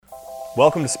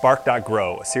Welcome to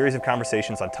Spark.Grow, a series of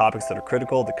conversations on topics that are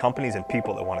critical to companies and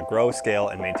people that want to grow, scale,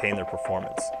 and maintain their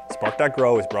performance.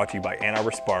 Spark.Grow is brought to you by Ann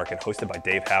Arbor Spark and hosted by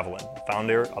Dave Haviland,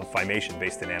 founder of Phimation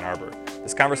based in Ann Arbor.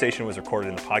 This conversation was recorded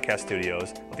in the podcast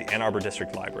studios of the Ann Arbor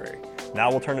District Library. Now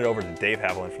we'll turn it over to Dave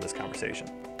Haviland for this conversation.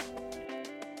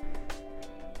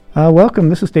 Welcome.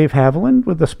 This is Dave Haviland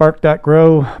with the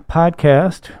Spark.Grow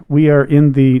podcast. We are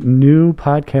in the new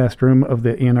podcast room of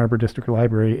the Ann Arbor District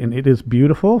Library, and it is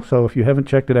beautiful. So if you haven't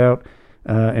checked it out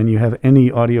and you have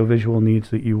any audiovisual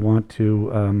needs that you want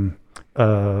to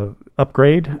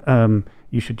upgrade,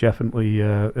 you should definitely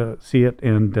see it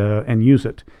and use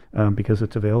it because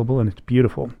it's available and it's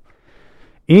beautiful.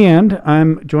 And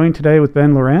I'm joined today with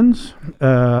Ben Lorenz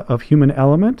of Human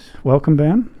Element. Welcome,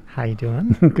 Ben. How you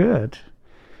doing? Good.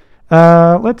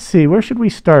 Let's see, where should we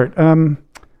start? I'm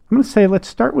going to say let's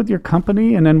start with your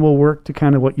company, and then we'll work to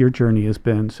kind of what your journey has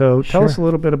been. So tell us a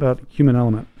little bit about Human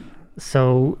Element.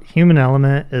 So Human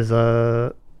Element is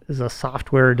a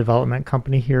software development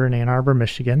company here in Ann Arbor,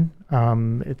 Michigan.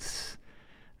 It's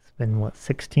been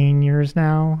 16 years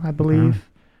now, I believe,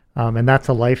 and that's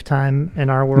a lifetime in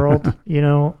our world,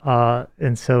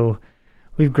 And so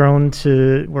we've grown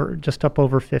to we're just up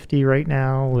over 50 right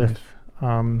now with.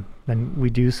 And we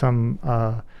do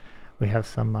we have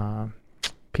some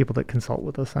people that consult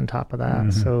with us on top of that.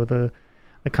 Mm-hmm. So the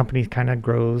company kind of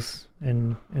grows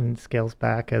and scales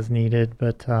back as needed.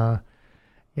 But,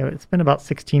 it's been about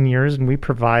 16 years, and we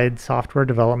provide software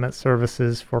development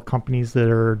services for companies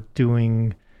that are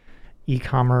doing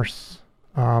e-commerce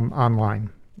online.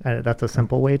 That's a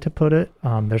simple way to put it.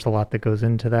 There's a lot that goes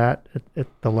into that at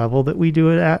the level that we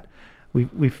do it at.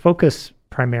 We focus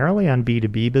primarily on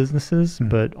B2B businesses,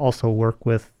 but also work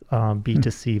with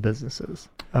B2C businesses.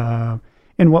 And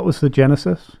what was the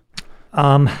genesis?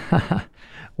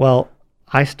 Well,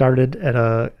 I started at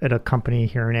a company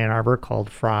here in Ann Arbor called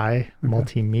Fry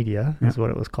Multimedia, is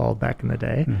what it was called back in the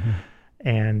day. Mm-hmm.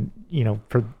 And,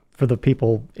 for the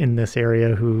people in this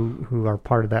area who are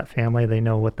part of that family, they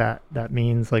know what that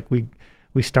means. Like we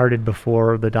started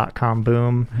before the .com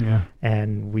boom,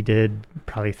 and we did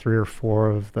probably 3 or 4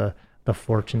 of the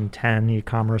Fortune 10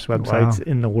 e-commerce websites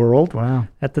in the world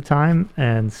at the time.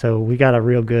 And so we got a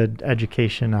real good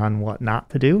education on what not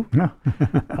to do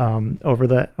over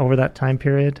that time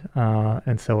period.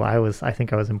 And so I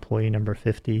think I was employee number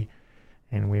 50,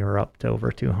 and we were up to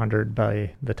over 200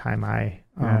 by the time I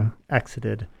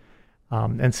exited.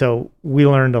 And so we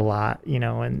learned a lot,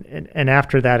 and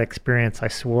after that experience, I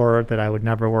swore that I would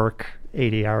never work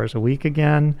 80 hours a week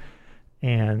again.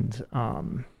 And,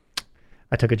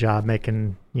 I took a job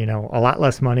making, a lot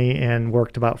less money and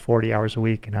worked about 40 hours a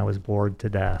week, and I was bored to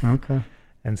death. Okay.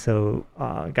 And so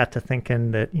got to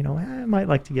thinking that, I might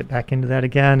like to get back into that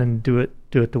again and do it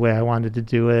the way I wanted to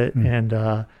do it. And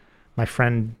my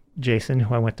friend Jason,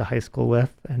 who I went to high school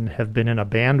with and have been in a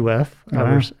band with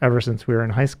ever since we were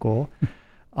in high school,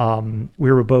 we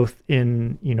were both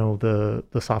in,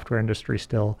 the software industry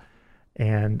still.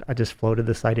 And I just floated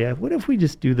this idea of, what if we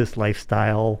just do this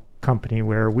lifestyle company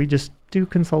where we just do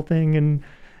consulting, and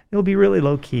it'll be really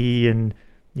low key, and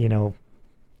it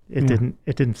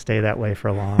didn't stay that way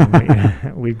for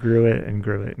long. We grew it and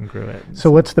grew it and grew it. So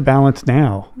what's the balance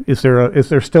now? Is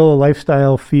there still a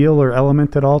lifestyle feel or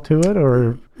element at all to it,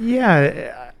 or?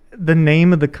 Yeah, the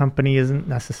name of the company isn't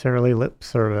necessarily lip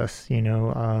service.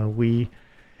 We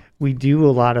do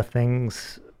a lot of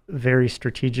things very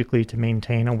strategically to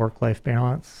maintain a work-life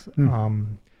balance.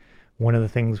 One of the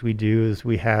things we do is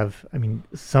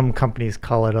some companies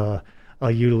call it a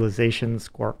utilization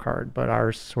scorecard, but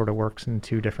ours sort of works in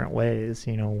 2 different ways.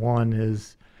 One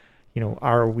is,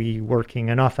 are we working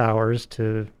enough hours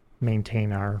to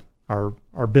maintain our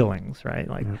billings, right?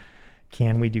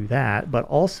 Can we do that? But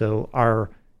also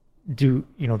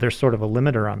there's sort of a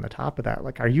limiter on the top of that.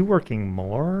 Like, are you working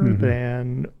more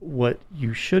than what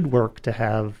you should work to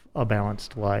have a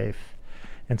balanced life?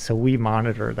 And so we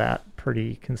monitor that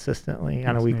pretty consistently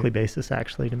on a weekly basis,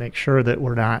 actually, to make sure that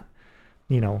we're not,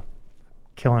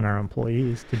 killing our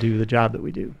employees to do the job that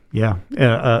we do. Yeah,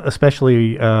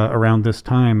 especially around this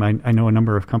time, I know a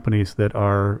number of companies that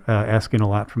are asking a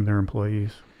lot from their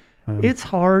employees. It's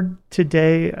hard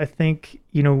today. I think,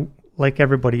 like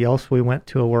everybody else, we went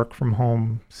to a work from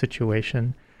home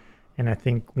situation. And I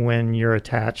think when you're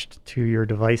attached to your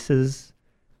devices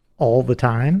all the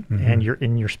time, and you're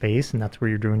in your space, and that's where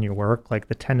you're doing your work, like,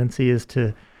 the tendency is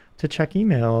to check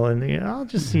email, and I'll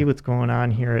just see what's going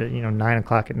on here at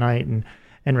 9:00 at night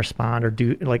and respond, or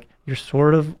do, like, you're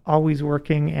sort of always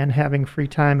working and having free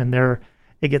time, and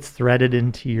it gets threaded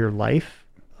into your life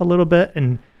a little bit,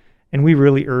 and we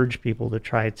really urge people to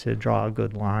try to draw a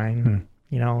good line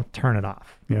turn it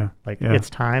off. Yeah. It's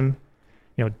time.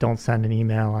 Don't send an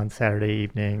email on Saturday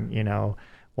evening,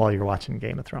 while you're watching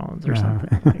Game of Thrones or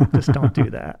something. Just don't do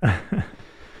that.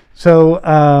 So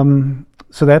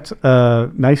that's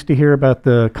nice to hear about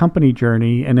the company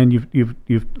journey, and then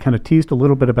you've kind of teased a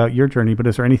little bit about your journey. But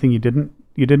is there anything you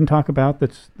didn't talk about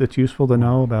that's useful to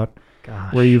know about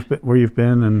where you've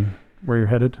been and where you're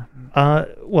headed?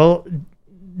 Well,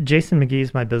 Jason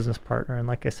McGee's my business partner, and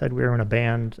like I said, we were in a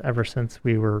band ever since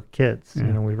we were kids.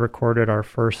 Yeah. We recorded our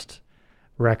first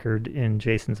record in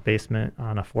Jason's basement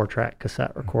on a 4-track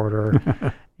cassette recorder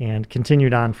and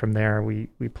continued on from there. We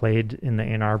played in the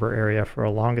Ann Arbor area for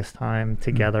a longest time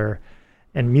together,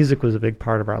 and music was a big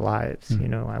part of our lives.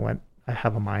 I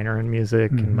have a minor in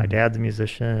music, and my dad's a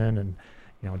musician, and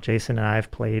Jason and I have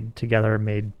played together,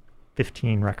 made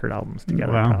 15 record albums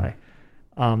together. Wow.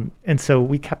 Probably. And so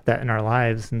we kept that in our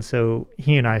lives, and so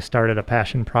he and I started a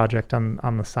passion project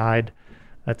on the side.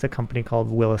 That's a company called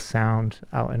Willis Sound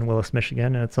out in Willis,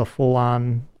 Michigan, and it's a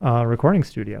full-on recording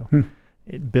studio.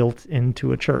 It built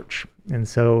into a church. And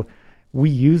so we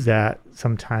use that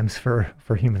sometimes for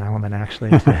Human Element,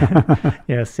 actually.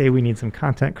 To, say we need some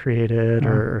content created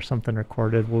or something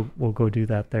recorded, we'll go do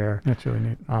that there. That's really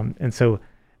neat. And so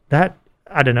that,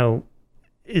 I don't know,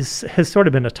 has sort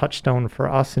of been a touchstone for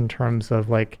us in terms of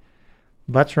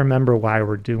let's remember why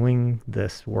we're doing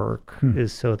this work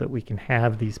is so that we can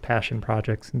have these passion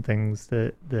projects and things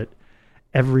that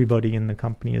everybody in the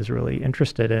company is really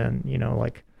interested in.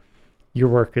 Your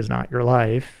work is not your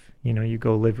life. You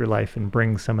go live your life and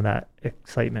bring some of that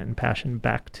excitement and passion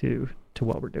back to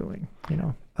what we're doing.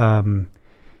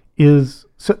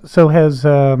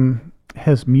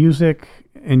 Has music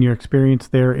and your experience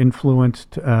there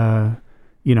influenced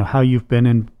how you've been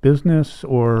in business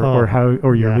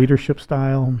or your leadership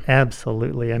style?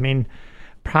 Absolutely. I mean,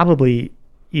 probably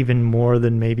even more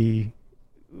than maybe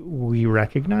we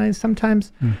recognize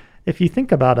sometimes. If you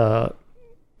think about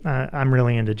I'm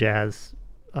really into jazz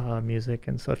music,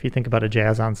 and so if you think about a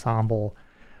jazz ensemble,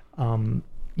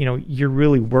 you're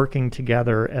really working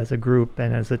together as a group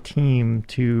and as a team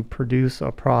to produce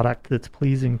a product that's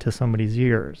pleasing to somebody's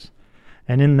ears.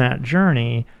 And in that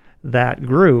journey, that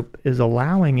group is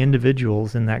allowing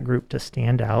individuals in that group to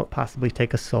stand out, possibly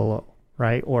take a solo,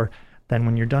 right? Or then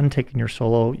when you're done taking your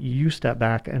solo, you step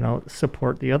back and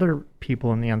support the other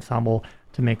people in the ensemble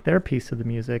to make their piece of the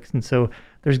music. And so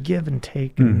there's give and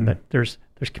take, and that there's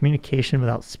communication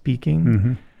without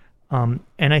speaking. And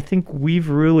I think we've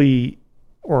really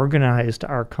organized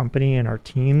our company and our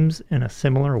teams in a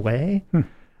similar way.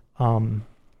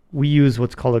 We use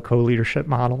what's called a co-leadership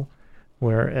model,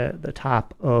 where at the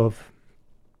top of,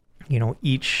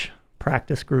 each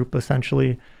practice group,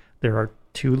 essentially, there are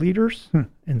 2 leaders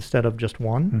instead of just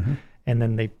one. And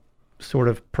then they sort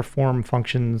of perform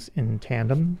functions in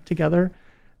tandem together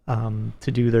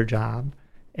to do their job.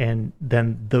 And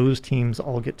then those teams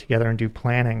all get together and do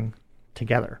planning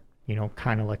together,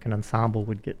 kind of like an ensemble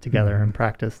would get together and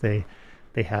practice. They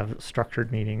have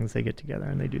structured meetings, they get together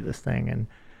and they do this thing and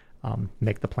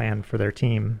make the plan for their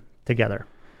team together.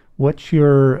 What's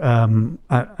your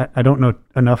I don't know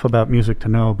enough about music to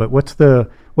know, but what's the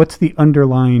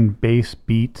underlying bass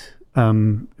beat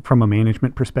from a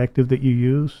management perspective that you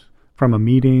use from a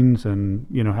meetings, and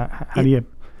how do you?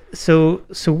 So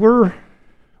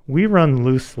we run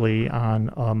loosely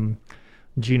on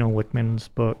Gino Wickman's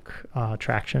book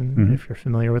Traction, if you're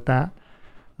familiar with that.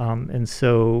 And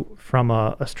so from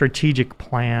a strategic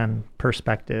plan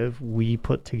perspective, we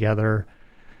put together.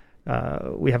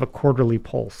 We have a quarterly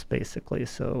pulse, basically.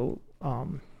 So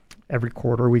every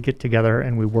quarter we get together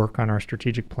and we work on our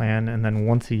strategic plan, and then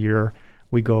once a year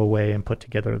we go away and put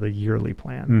together the yearly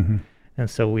plan. And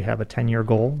so we have a 10-year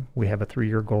goal, we have a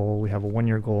 3-year goal, we have a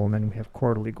 1-year goal, and then we have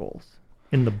quarterly goals.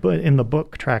 In the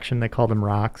book Traction, they call them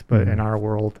rocks, but in our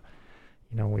world,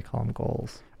 we call them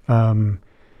goals.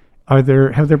 Have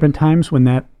there been times when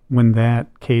that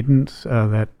cadence,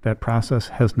 that process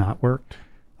has not worked?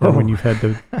 Or when you've had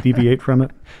to deviate from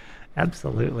it?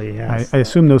 Absolutely, yes. I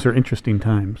assume those are interesting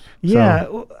times. Yeah,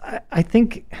 so. I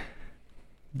think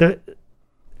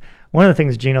one of the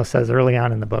things Gino says early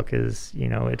on in the book is,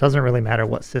 it doesn't really matter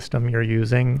what system you're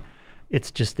using.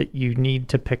 It's just that you need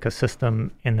to pick a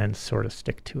system and then sort of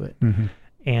stick to it.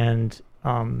 And,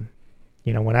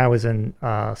 when I was in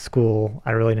school,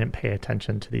 I really didn't pay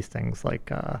attention to these things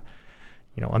like a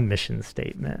mission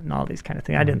statement and all these kind of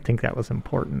things. I didn't think that was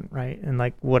important, right? And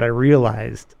what I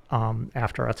realized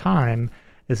after a time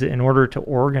is that in order to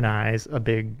organize a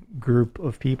big group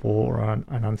of people, or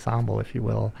an ensemble, if you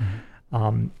will,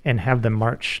 and have them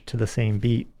march to the same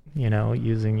beat,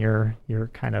 using your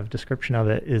kind of description of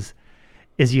it, is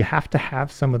is you have to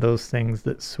have some of those things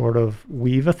that sort of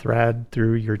weave a thread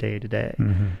through your day to day.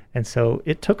 And so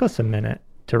it took us a minute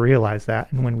to realize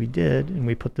that. And when we did, and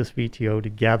we put this VTO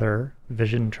together,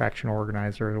 Vision Traction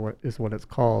Organizer is what it's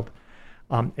called.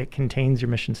 It contains your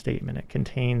mission statement. It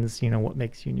contains, what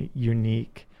makes you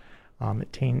unique.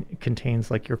 It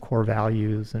contains like your core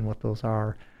values and what those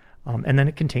are. And then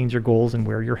it contains your goals and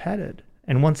where you're headed.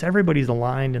 And once everybody's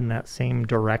aligned in that same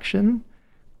direction,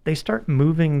 they start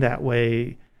moving that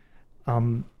way,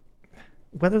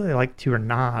 whether they like to or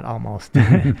not, almost.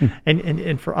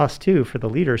 and for us too, for the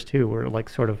leaders too, we're like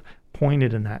sort of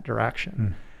pointed in that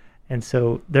direction. And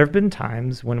so there have been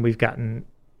times when we've gotten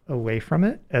away from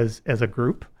it as a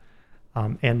group,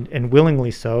 and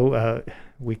willingly so.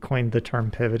 We coined the term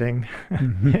pivoting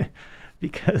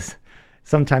because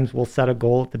sometimes we'll set a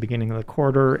goal at the beginning of the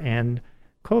quarter and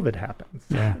COVID happens.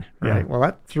 Yeah. Right. Well,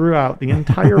 that threw out the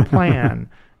entire plan.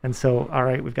 And so, all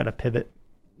right, we've got to pivot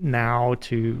now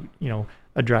to,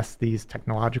 address these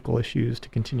technological issues to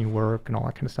continue work and all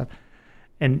that kind of stuff.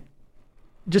 And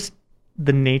just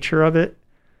the nature of it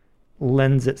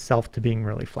lends itself to being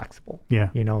really flexible. Yeah.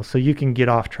 So you can get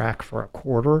off track for a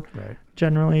quarter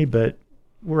generally, but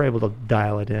we're able to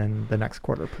dial it in the next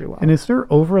quarter pretty well. And is there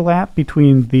overlap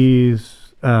between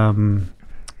these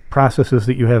processes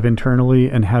that you have internally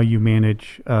and how you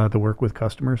manage the work with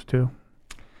customers too?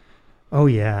 Oh,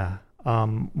 yeah.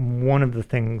 One of the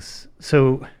things,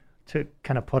 so to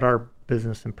kind of put our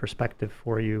business in perspective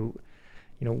for you,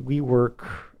 we work,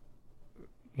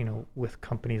 with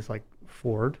companies like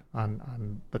Ford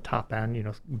on the top end,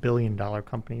 billion-dollar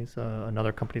companies.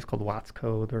 Another company is called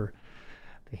Watsco.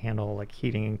 They handle like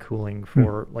heating and cooling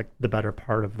for like the better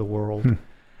part of the world.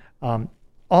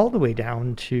 All the way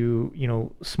down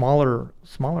to,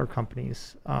 smaller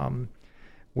companies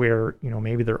where,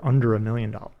 maybe they're under $1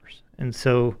 million. And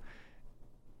so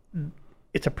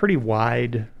it's a pretty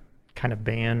wide kind of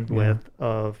bandwidth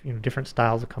of, different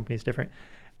styles of companies,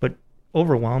 but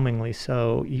overwhelmingly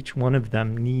so, each one of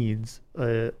them needs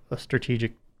a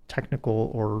strategic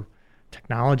technical or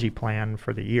technology plan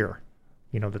for the year,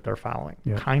 that they're following,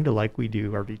 kind of like we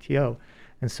do our VTO.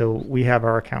 And so we have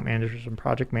our account managers and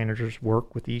project managers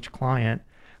work with each client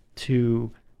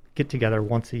to get together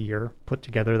once a year, put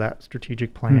together that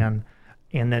strategic plan,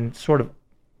 and then sort of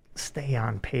stay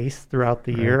on pace throughout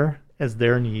the year as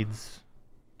their needs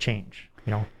change,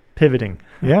 pivoting.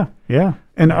 Yeah.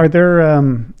 And are there,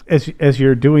 as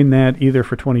you're doing that either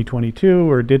for 2022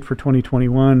 or did for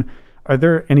 2021, are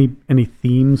there any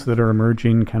themes that are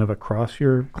emerging kind of across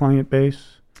your client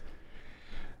base?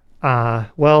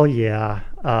 Well, yeah.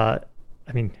 I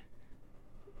mean,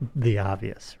 the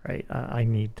obvious, right? I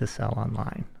need to sell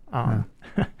online.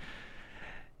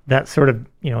 That sort of,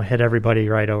 hit everybody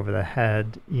right over the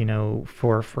head,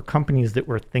 for companies that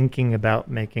were thinking about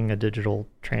making a digital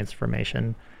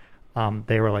transformation.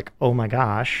 They were like, oh my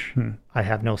gosh, I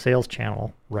have no sales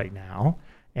channel right now,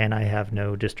 and I have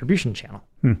no distribution channel,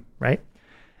 right?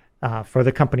 For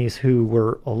the companies who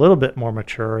were a little bit more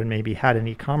mature and maybe had an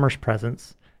e-commerce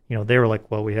presence, they were like,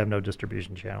 well, we have no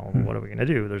distribution channel. What are we going to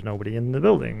do? There's nobody in the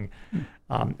building.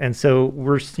 And so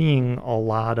we're seeing a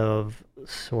lot of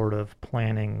sort of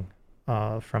planning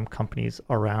from companies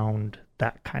around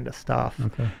that kind of stuff.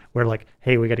 We're like,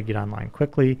 hey, we got to get online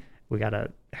quickly. We got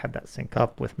to have that sync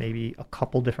up with maybe a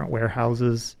couple different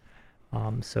warehouses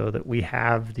so that we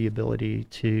have the ability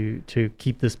to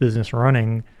keep this business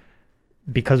running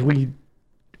because we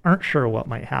aren't sure what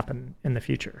might happen in the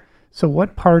future. So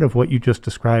what part of what you just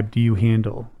described do you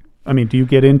handle? I mean, do you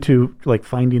get into like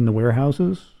finding the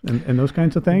warehouses and those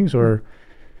kinds of things, or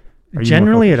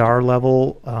generally at our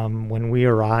level, when we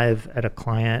arrive at a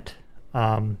client,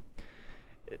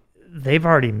 they've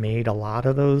already made a lot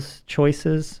of those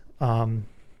choices.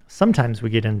 Sometimes we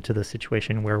get into the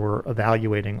situation where we're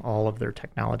evaluating all of their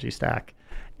technology stack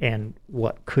and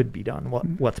what could be done,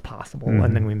 what's possible,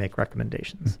 and then we make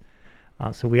recommendations.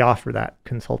 So we offer that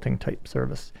consulting type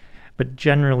service. But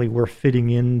generally, we're fitting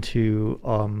into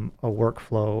a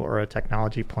workflow or a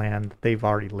technology plan that they've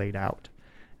already laid out.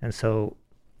 And so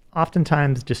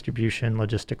oftentimes distribution,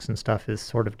 logistics, and stuff is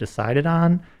sort of decided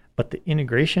on, but the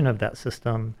integration of that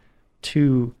system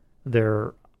to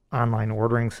their online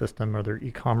ordering system or their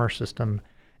e-commerce system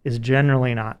is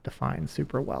generally not defined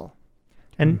super well.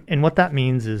 And what that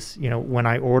means is, when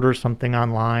I order something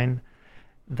online,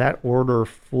 that order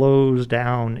flows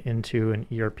down into an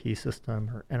ERP system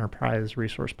or enterprise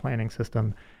resource planning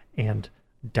system and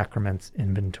decrements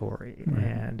inventory,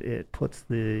 and it puts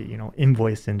the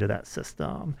invoice into that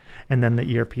system, and then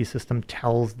the ERP system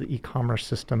tells the e-commerce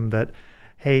system that,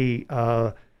 hey,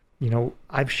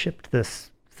 I've shipped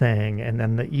this thing, and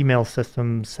then the email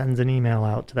system sends an email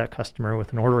out to that customer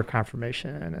with an order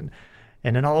confirmation,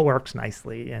 and it all works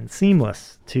nicely and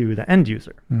seamless to the end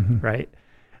user, right?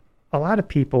 A lot of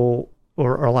people,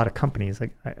 or a lot of companies,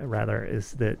 rather,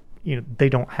 is that they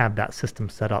don't have that system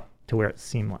set up to where it's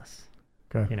seamless.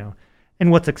 Okay.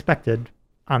 And what's expected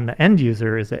on the end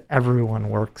user is that everyone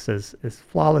works as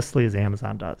flawlessly as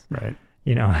Amazon does. Right.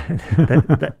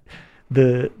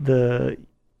 The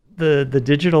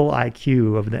digital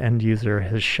IQ of the end user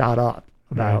has shot up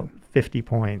about 50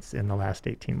 points in the last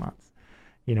 18 months.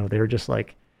 They're just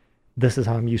like, this is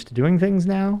how I'm used to doing things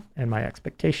now, and my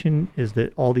expectation is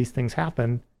that all these things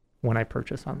happen when I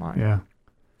purchase online. Yeah.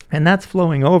 And that's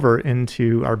flowing over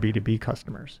into our B2B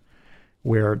customers,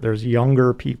 where there's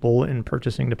younger people in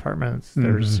purchasing departments.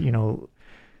 There's,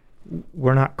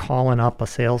 we're not calling up a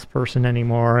salesperson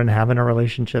anymore and having a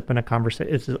relationship and a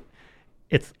conversation.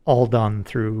 It's all done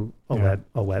through a web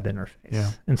interface.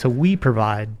 Yeah. And so we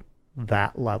provide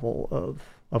that level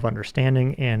of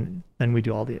understanding, and then we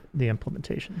do all the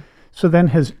implementation. So then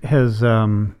has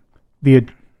the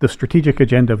strategic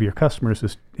agenda of your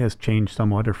customers has changed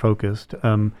somewhat or focused.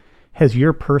 Has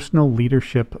your personal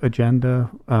leadership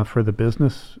agenda for the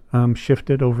business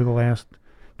shifted over the last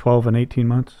 12 and 18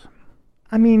 months?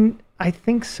 I mean, I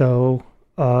think so.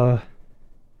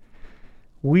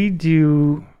 We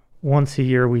do, once a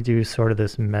year, we do sort of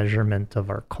this measurement of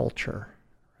our culture,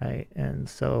 right? And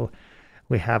so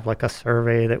we have like a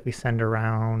survey that we send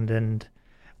around, and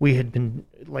we had been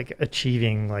like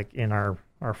achieving like in our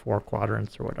 4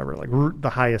 quadrants or whatever, like the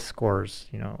highest scores,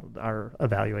 our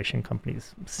evaluation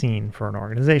company's seen for an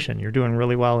organization. You're doing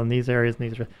really well in these areas,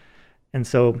 and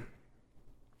so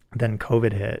then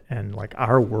COVID hit, and like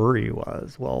our worry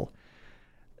was, well,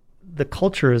 the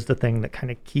culture is the thing that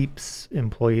kind of keeps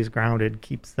employees grounded,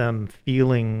 keeps them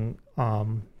feeling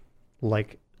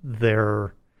like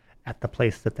they're at the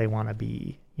place that they want to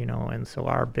be, and so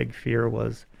our big fear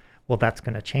was, well, that's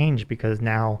going to change because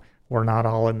now we're not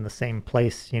all in the same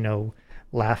place,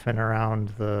 laughing around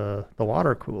the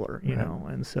water cooler, know,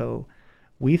 and so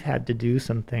we've had to do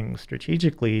some things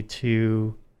strategically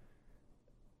to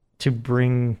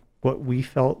bring what we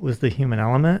felt was the human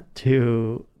element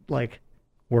to like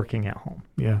working at home.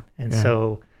 Yeah. And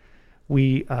so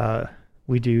we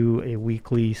do a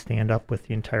weekly stand up with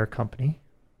the entire company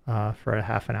for a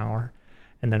half an hour.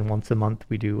 And then once a month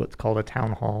we do what's called a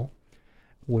town hall,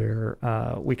 where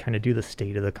we kind of do the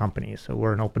state of the company. So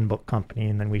we're an open book company,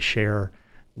 and then we share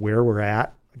where we're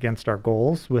at against our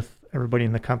goals with everybody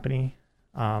in the company.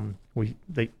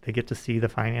 They get to see the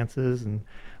finances and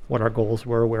what our goals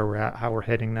were, where we're at, how we're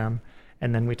hitting them.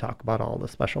 And then we talk about all the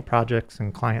special projects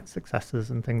and client successes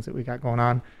and things that we got going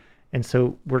on. And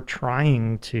so we're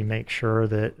trying to make sure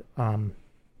that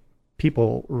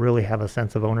people really have a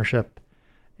sense of ownership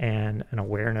and an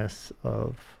awareness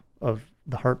of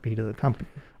the heartbeat of the company.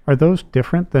 Are those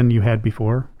different than you had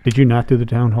before? Did you not do the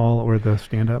town hall or the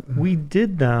stand-up? We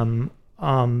did them.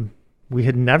 We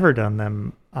had never done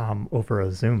them over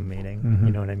a Zoom meeting. Mm-hmm.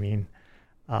 You know what I mean?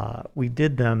 We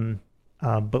did them,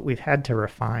 but we've had to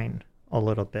refine a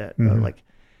little bit.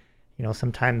 Mm-hmm.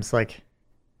 Sometimes like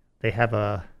they have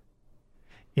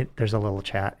there's a little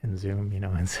chat in Zoom,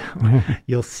 and so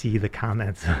you'll see the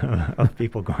comments of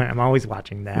people going. I'm always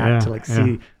watching that to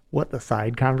see what the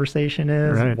side conversation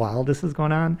is while this is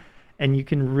going on. And you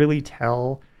can really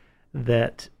tell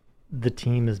that the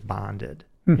team is bonded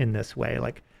in this way,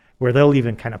 like where they'll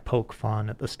even kind of poke fun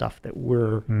at the stuff that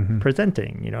we're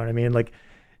presenting. You know what I mean? Like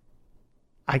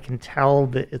I can tell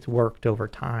that it's worked over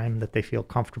time, that they feel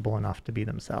comfortable enough to be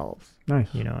themselves.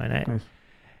 Nice. And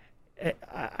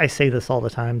I say this all the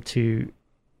time to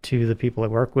the people I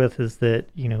work with, is that,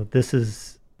 this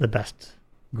is the best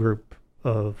group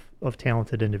of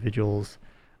talented individuals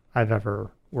I've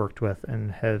ever worked with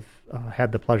and have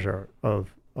had the pleasure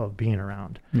of being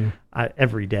around.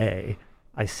 Every day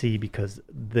I see, because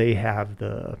they have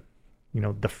the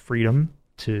freedom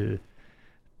to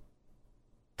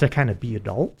kind of be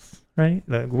adults, right?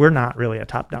 Like, we're not really a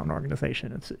top-down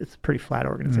organization. It's a pretty flat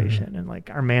organization. And like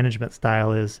our management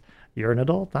style is, you're an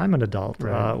adult, I'm an adult.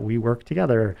 Right. We work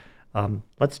together.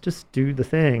 Let's just do the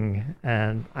thing.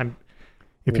 And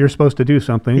if you're supposed to do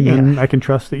something, then I can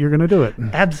trust that you're going to do it.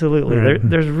 Absolutely. Right.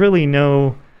 There's really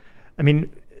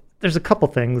there's a couple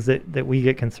things that we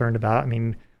get concerned about. I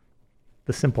mean,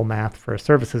 the simple math for a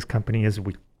services company is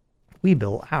we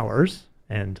bill hours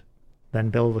and then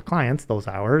bill the clients those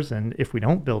hours. And if we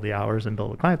don't bill the hours and bill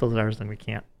the client those hours, then we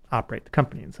can't operate the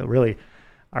company. And so really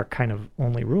our kind of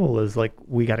only rule is like,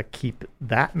 we got to keep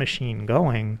that machine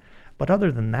going. But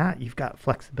other than that, you've got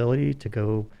flexibility to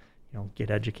go,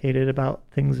 get educated about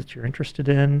things that you're interested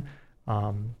in,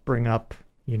 bring up,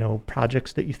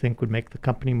 projects that you think would make the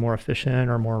company more efficient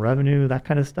or more revenue, that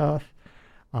kind of stuff.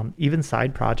 Even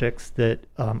side projects that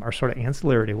are sort of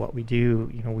ancillary to what we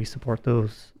do, we support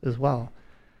those as well.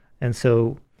 And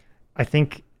so I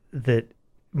think that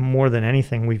more than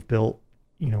anything, we've built,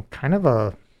 kind of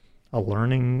a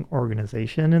learning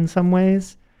organization in some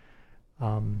ways.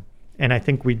 And I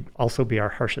think we'd also be our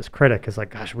harshest critic is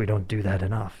like, gosh, we don't do that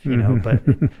enough, but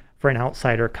for an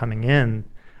outsider coming in,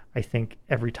 I think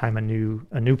every time a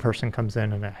new person comes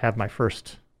in and I have my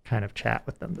first kind of chat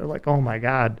with them, they're like, oh my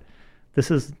God, this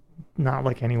is not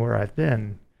like anywhere I've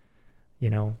been.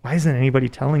 Why isn't anybody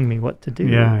telling me what to do?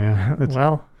 Yeah.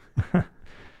 Well,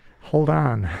 hold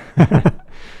on.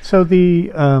 So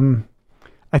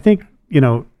I think,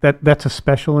 that's a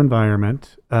special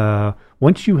environment.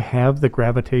 Once you have the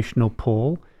gravitational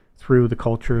pull through the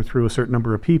culture, through a certain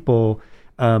number of people,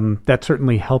 that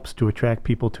certainly helps to attract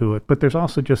people to it. But there's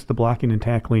also just the blocking and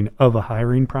tackling of a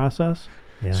hiring process.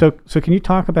 Yeah. So can you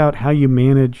talk about how you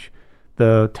manage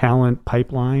the talent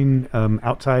pipeline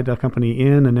outside the company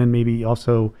in, and then maybe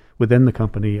also within the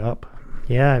company up?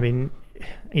 Yeah, I mean,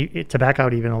 to back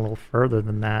out even a little further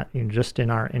than that, just in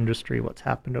our industry, what's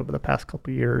happened over the past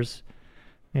couple of years,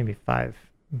 maybe 5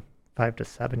 to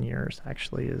 7 years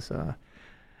actually, is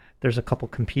there's a couple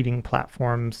competing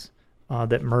platforms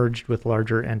that merged with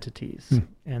larger entities.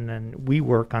 And then we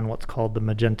work on what's called the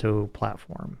Magento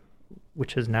platform,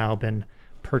 which has now been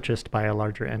purchased by a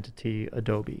larger entity,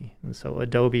 Adobe. And so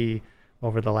Adobe,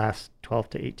 over the last 12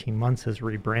 to 18 months, has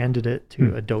rebranded it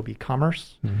to Adobe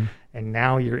Commerce. And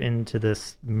now you're into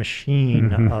this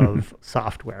machine of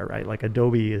software, right? Like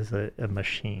Adobe is a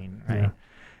machine, right? Yeah.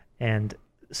 And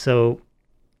so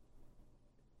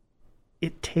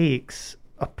it takes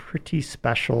a pretty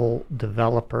special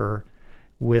developer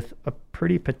with a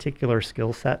pretty particular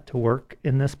skill set to work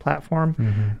in this platform.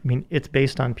 I mean, it's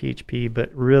based on PHP,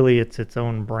 but really it's its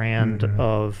own brand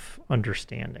of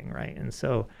understanding, right? And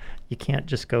so you can't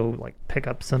just go like pick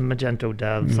up some Magento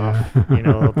devs off,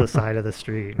 the side of the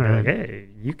street and be like, hey,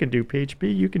 you can do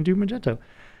PHP, you can do Magento.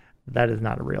 That is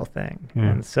not a real thing.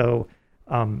 And so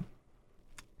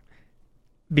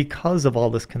because of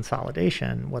all this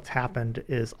consolidation, what's happened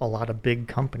is a lot of big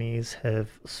companies have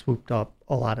swooped up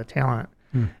a lot of talent.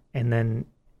 And then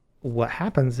what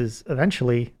happens is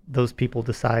eventually those people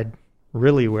decide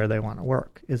really where they want to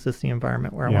work. Is this the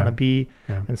environment where I want to be?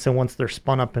 And so once they're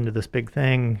spun up into this big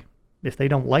thing, if they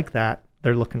don't like that,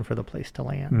 they're looking for the place to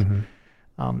land.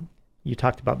 You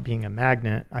talked about being a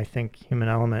magnet. I think Human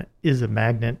Element is a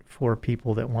magnet for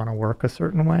people that want to work a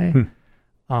certain way.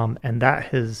 And that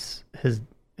has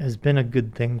been a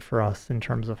good thing for us in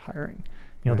terms of hiring.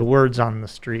 The word's on the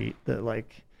street that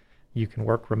like you can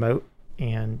work remote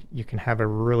and you can have a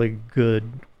really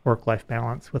good work-life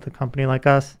balance with a company like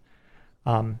us.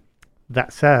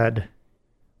 That said,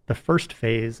 the first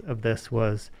phase of this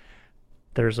was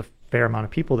there's a fair amount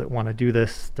of people that want to do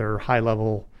this. They're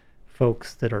high-level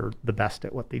folks that are the best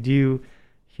at what they do.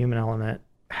 Human Element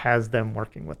has them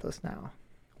working with us now.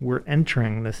 We're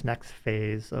entering this next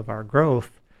phase of our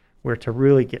growth where to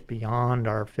really get beyond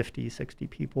our 50, 60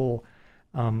 people,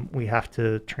 we have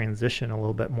to transition a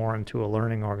little bit more into a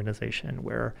learning organization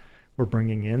where we're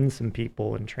bringing in some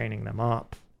people and training them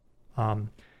up.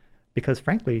 Because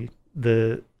frankly,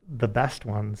 the best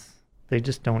ones, they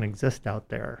just don't exist out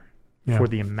there for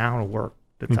the amount of work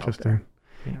that's out there.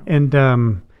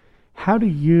 And how do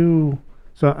you?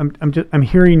 So I'm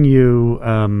hearing you,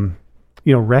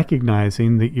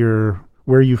 recognizing that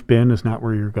where you've been is not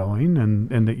where you're going,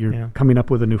 and that you're coming up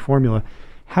with a new formula.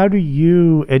 How do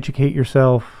you educate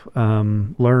yourself,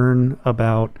 learn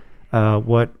about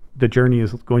what the journey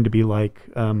is going to be like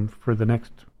for the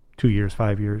next 2 years,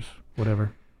 5 years,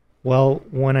 whatever? Well,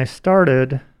 when I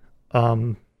started,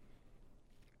 we'll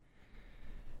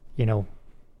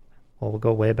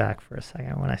go way back for a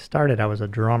second. When I started, I was a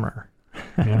drummer.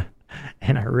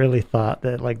 And I really thought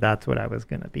that like that's what I was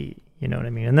going to be. You know what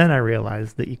I mean? And then I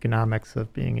realized the economics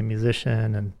of being a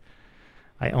musician, and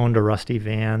I owned a rusty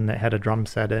van that had a drum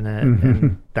set in it,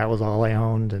 and that was all I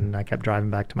owned. And I kept driving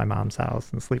back to my mom's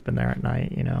house and sleeping there at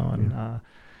night,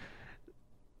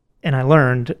 and I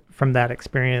learned from that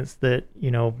experience that,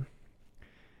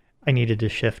 I needed to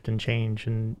shift and change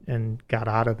and got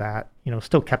out of that,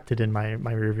 still kept it in my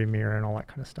rearview mirror and all that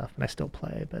kind of stuff. And I still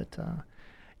play, but,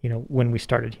 when we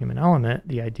started Human Element,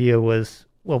 the idea was,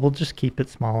 well, we'll just keep it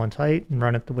small and tight and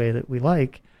run it the way that we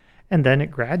like. And then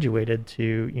it graduated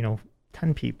to,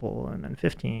 10 people, and then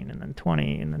 15, and then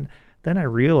 20. And then I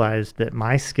realized that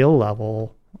my skill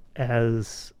level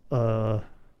as,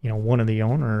 one of the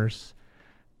owners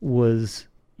was,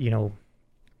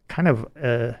 kind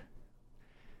of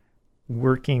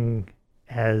working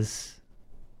as,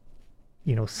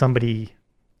 somebody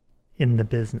in the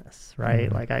business, right?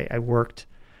 Mm-hmm. Like I worked,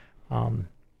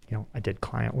 I did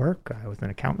client work. I was an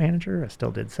account manager. I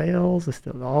still did sales. I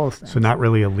still did all those things. So not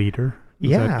really a leader.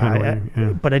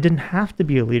 But I didn't have to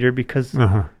be a leader because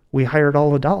we hired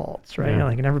all adults, right? Yeah.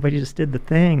 And everybody just did the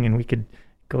thing, and we could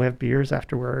go have beers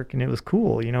after work, and it was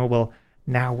cool. Well,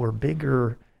 now we're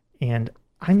bigger, and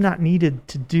I'm not needed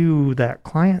to do that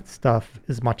client stuff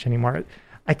as much anymore.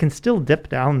 I can still dip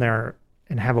down there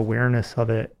and have awareness of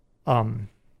it.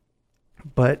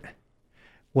 But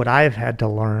what I've had to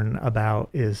learn about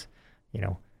is,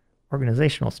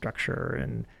 organizational structure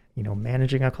and,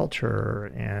 managing a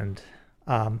culture and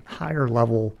higher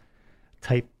level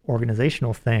type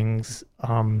organizational things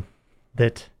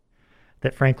that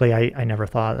frankly I never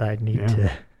thought that I'd need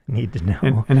to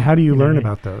know. And how do you learn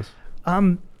about those?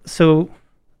 So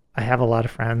I have a lot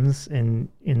of friends in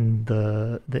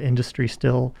the industry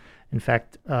still. In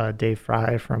fact, Dave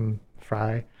Fry from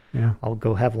Fry, I'll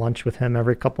go have lunch with him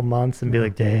every couple months and be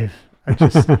like, Dave,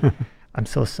 I'm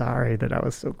so sorry that I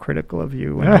was so critical of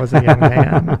you when I was a young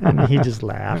man. And he just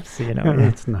laughs,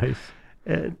 That's nice.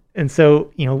 And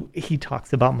so, he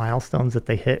talks about milestones that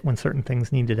they hit when certain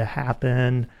things needed to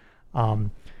happen.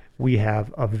 We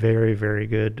have a very, very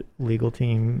good legal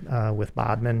team with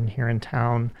Bodman here in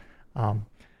town.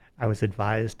 I was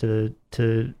advised to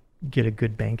get a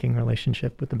good banking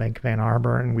relationship with the Bank of Ann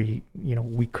Arbor, and we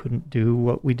couldn't do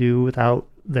what we do without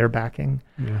their backing.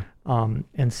 Yeah.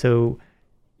 And so,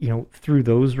 through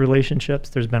those relationships,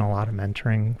 there's been a lot of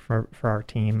mentoring for our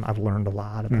team. I've learned a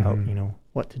lot about,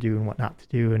 what to do and what not to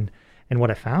do. And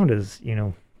what I found is,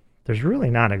 there's really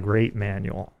not a great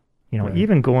manual. Right.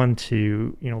 Even going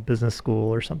to, business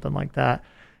school or something like that,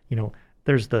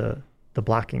 there's the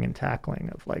blocking and tackling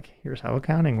of like, here's how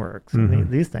accounting works and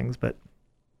these things. But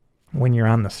when you're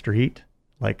on the street,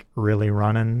 like really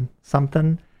running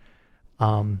something,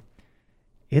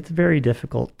 it's very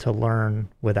difficult to learn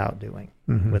without doing,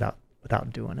 without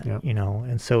doing it, Yep.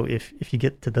 And so if you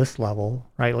get to this level,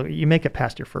 right, like you make it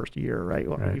past your first year, right?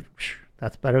 Well, Right.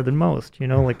 That's better than most,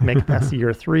 like make it past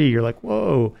year 3, you're like,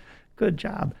 whoa, good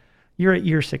job. You're at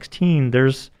year 16.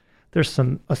 There's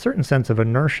a certain sense of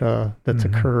inertia that's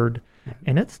occurred,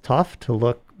 and it's tough to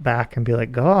look back and be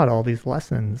like, God, all these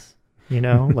lessons,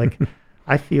 like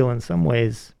I feel in some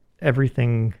ways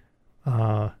everything,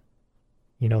 that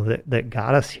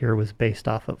got us here was based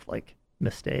off of like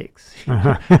mistakes.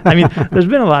 I mean, there's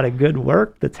been a lot of good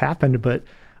work that's happened, but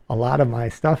a lot of my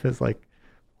stuff is like,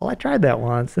 well, I tried that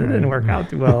once and it didn't work out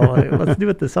too well. Let's do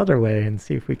it this other way and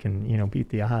see if we can, beat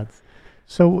the odds.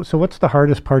 So what's the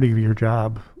hardest part of your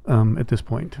job at this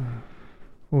point?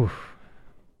 Oof,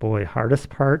 boy, hardest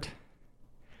part,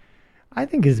 I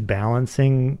think, is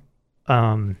balancing,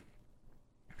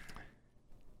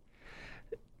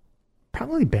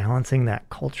 probably balancing that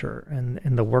culture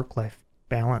and the work-life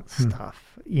balance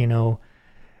stuff.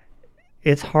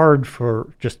 It's hard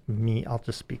for just me. I'll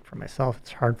just speak for myself.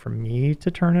 It's hard for me to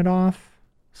turn it off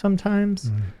sometimes.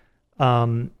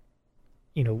 It'll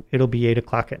be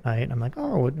 8:00 at night. And I'm like,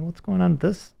 oh, what's going on with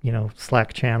this,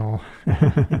 Slack channel?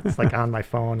 It's like on my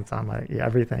phone. It's on my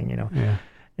everything, Yeah.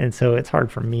 And so it's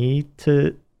hard for me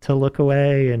to look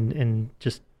away and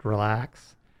just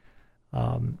relax.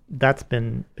 That's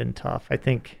been tough. I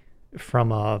think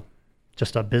from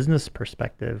just a business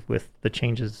perspective, with the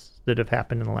changes that have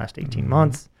happened in the last 18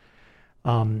 months,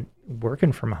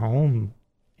 working from home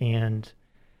and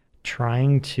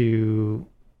trying to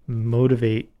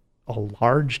motivate a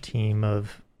large team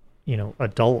of,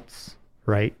 adults,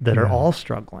 right, that are all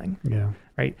struggling,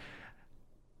 right,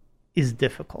 is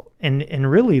difficult. And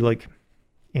really, like,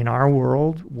 in our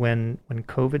world, when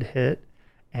COVID hit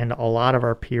and a lot of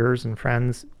our peers and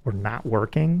friends were not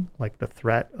working, like the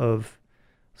threat of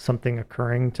something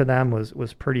occurring to them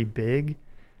was pretty big.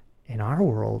 In our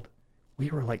world,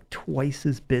 we were like twice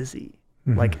as busy.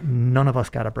 Like none of us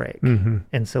got a break.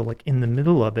 And so like in the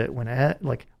middle of it, when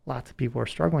like lots of people were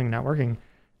struggling, not working,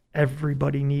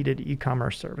 everybody needed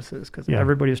e-commerce services because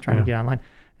everybody was trying to get online.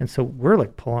 And so we're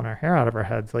like pulling our hair out of our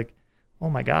heads, like, oh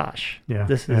my gosh,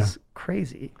 this is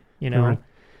crazy, Right.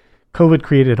 COVID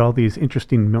created all these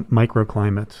interesting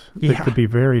microclimates that could be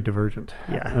very divergent.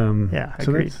 So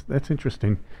that's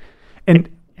interesting. And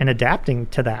adapting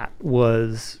to that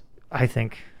was, I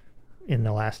think, in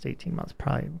the last 18 months,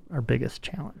 probably our biggest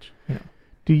challenge.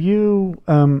 Do you,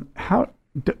 how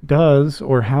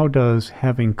does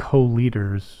having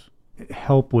co-leaders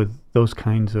help with those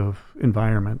kinds of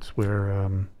environments where,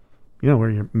 where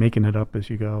you're making it up as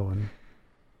you go? And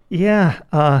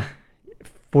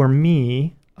For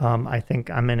me, I think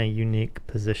I'm in a unique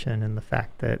position in the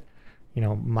fact that,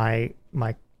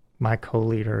 my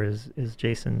co-leader is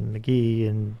Jason McGee,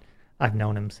 and I've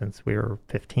known him since we were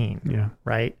 15. Yeah.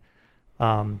 Right.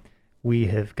 We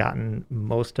have gotten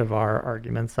most of our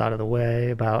arguments out of the way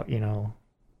about,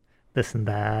 this and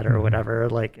that or whatever,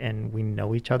 and we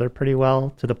know each other pretty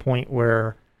well to the point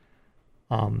where,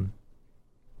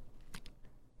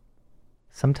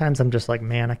 sometimes I'm just like,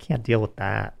 man, I can't deal with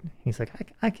that. He's like,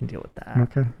 I can deal with that.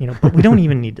 Okay. But we don't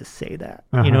even need to say that.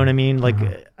 Uh-huh. You know what I mean?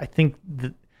 I think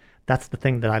that's the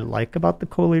thing that I like about the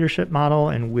co-leadership model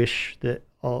and wish that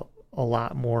a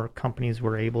lot more companies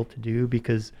were able to do,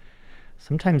 because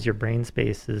sometimes your brain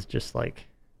space is just like,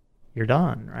 you're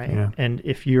done, right? Yeah. And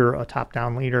if you're a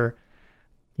top-down leader,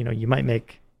 you might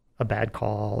make a bad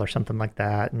call or something like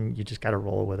that, and you just got to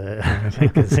roll with it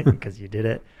because you did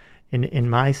it. In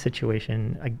my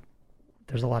situation,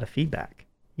 there's a lot of feedback,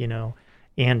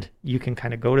 and you can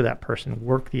kind of go to that person,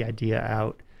 work the idea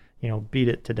out, beat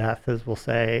it to death, as we'll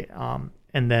say,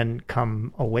 and then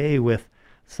come away with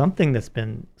something that's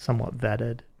been somewhat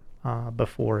vetted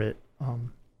before it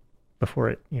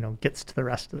gets to the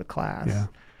rest of the class. Yeah.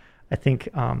 I think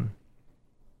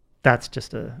that's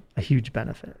just a huge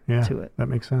benefit to it. That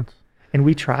makes sense. And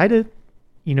we try to,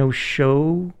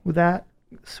 show that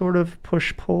sort of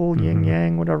push-pull,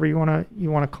 yin-yang, whatever you want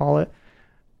to call it,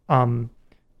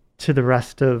 to the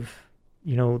rest of,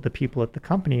 the people at the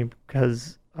company,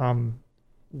 because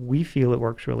we feel it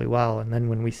works really well. And then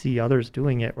when we see others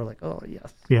doing it, we're like, oh,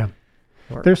 yes. Yeah.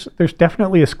 There's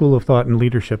definitely a school of thought in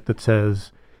leadership that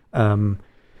says,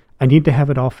 I need to have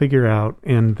it all figured out,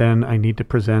 and then I need to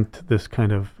present this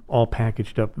kind of all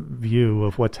packaged up view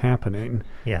of what's happening.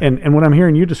 Yeah. And what I'm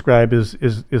hearing you describe is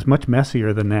much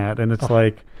messier than that. And it's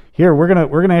like, here, we're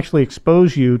gonna actually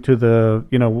expose you to the,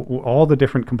 all the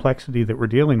different complexity that we're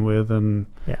dealing with. And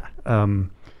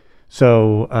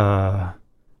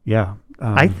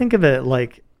I think of it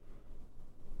like,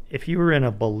 if you were in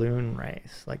a balloon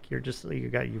race, like you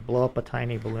blow up a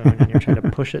tiny balloon and you're trying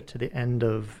to push it to the end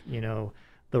of,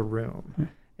 the room,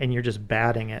 and you're just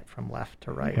batting it from left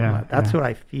to right. Yeah, that's what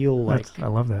I feel like. I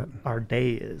love that. Our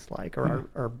day is like, or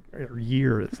our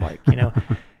year is like,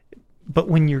 But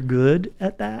when you're good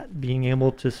at that, being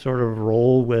able to sort of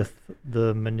roll with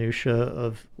the minutia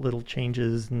of little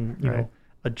changes and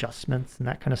adjustments and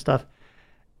that kind of stuff,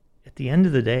 at the end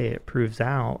of the day, it proves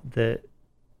out that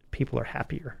people are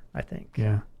happier, I think.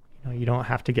 Yeah. You don't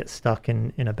have to get stuck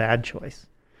in a bad choice.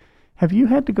 Have you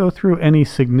had to go through any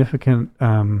significant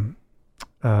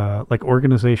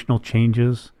organizational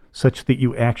changes such that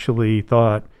you actually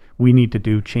thought, we need to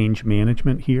do change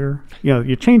management here?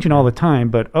 You're changing all the time,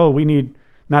 but we need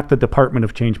not the Department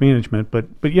of Change Management, but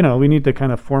we need to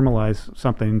kind of formalize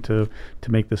something to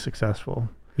make this successful.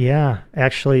 Yeah,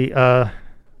 actually,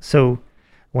 so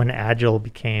when Agile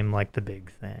became like the big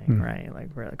thing, right? Like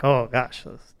we're like, oh gosh,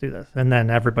 let's do this. And then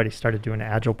everybody started doing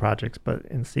Agile projects, but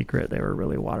in secret, they were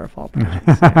really waterfall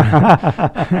projects.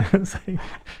 It's like,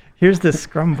 here's this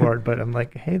Scrum board, but I'm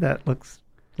like, hey, that looks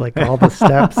like all the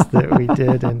steps that we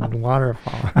did in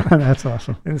waterfall. That's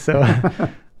awesome. And so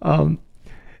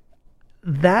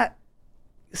that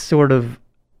sort of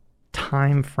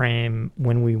time frame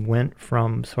when we went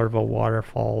from sort of a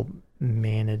waterfall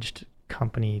managed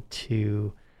company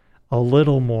to a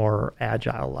little more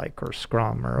agile like, or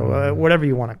Scrum, or whatever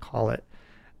you want to call it,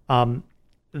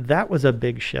 that was a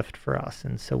big shift for us.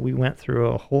 And so we went through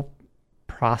a whole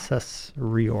process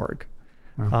reorg.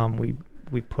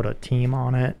 We put a team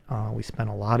on it. We spent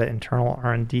a lot of internal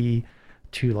R&D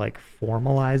to like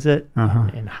formalize it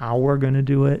and how we're going to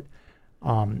do it.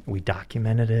 We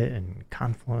documented it in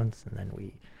Confluence, and then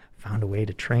we found a way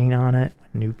to train on it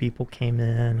when new people came in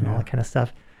and all that kind of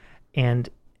stuff. And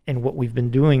what we've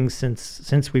been doing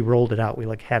since we rolled it out, we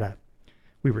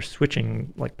were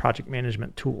switching like project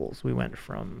management tools. We went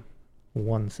from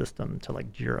one system to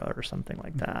like Jira or something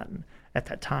like that. And at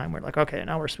that time, we're like, okay,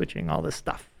 now we're switching all this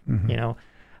stuff.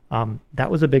 That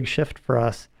was a big shift for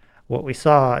us. What we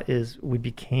saw is we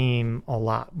became a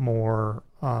lot more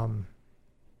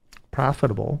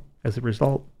profitable as a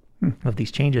result of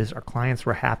these changes. Our clients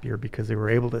were happier because they were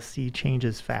able to see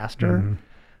changes faster.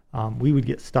 We would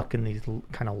get stuck in these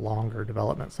kind of longer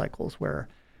development cycles where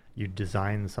you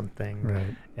design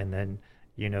something and then,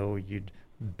 you'd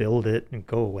build it and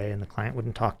go away, and the client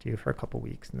wouldn't talk to you for a couple of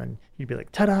weeks. And then you'd be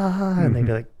like, ta-da! And they'd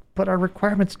be like, but our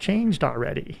requirements changed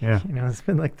already. It's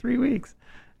been like 3 weeks.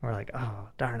 And we're like, oh,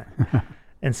 darn it.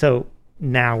 And so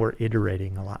now we're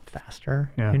iterating a lot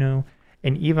faster, and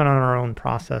even on our own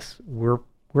process, we're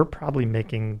probably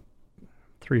making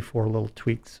 3-4 little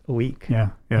tweaks a week,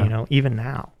 even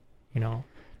now.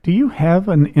 Do you have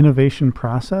an innovation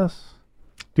process?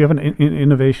 Do you have an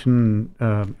innovation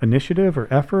initiative or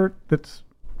effort that's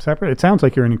separate? It sounds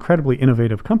like you're an incredibly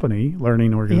innovative company,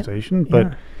 learning organization,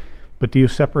 but do you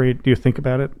separate? Do you think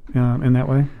about it in that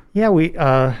way? Yeah, we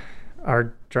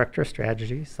our director of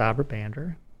strategy, Sabra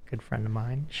Bander, good friend of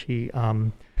mine. She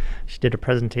did a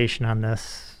presentation on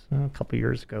this a couple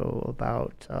years ago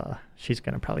about. She's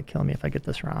going to probably kill me if I get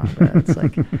this wrong, but it's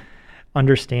like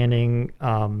understanding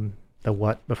the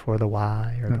what before the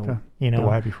why, or the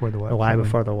why before the what. The why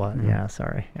before the what. Yeah,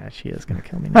 sorry. Yeah, she is going to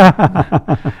kill me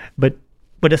now.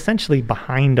 But essentially,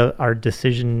 behind our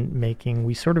decision making,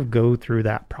 we sort of go through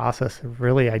that process of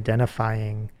really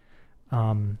identifying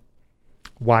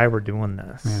why we're doing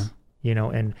this,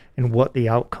 and what the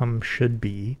outcome should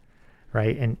be,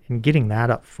 right? And getting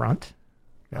that up front.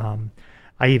 Yeah.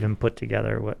 I even put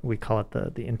together what we call it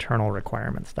the internal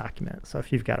requirements document. So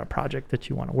if you've got a project that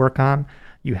you want to work on,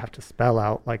 you have to spell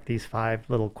out like these 5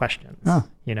 little questions,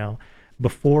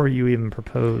 before you even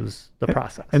propose the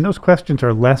process. And those questions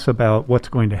are less about what's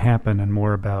going to happen and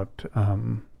more about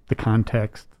the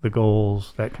context, the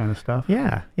goals, that kind of stuff.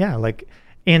 Yeah. Like,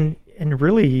 and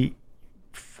really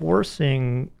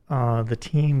forcing the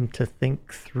team to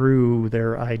think through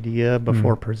their idea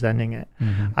before presenting it.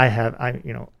 Mm-hmm.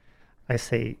 I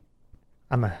say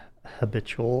I'm a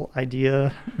habitual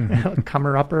idea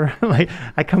comer-upper. Like,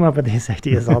 I come up with these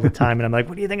ideas all the time, and I'm like,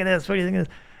 what do you think of this? What do you think of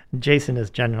this? Jason is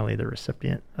generally the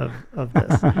recipient of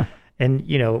this. And,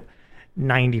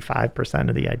 95%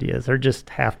 of the ideas are just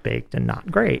half-baked and not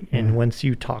great. And once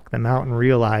you talk them out and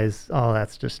realize,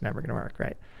 that's just never going to work,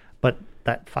 right? But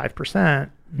that 5%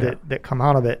 that come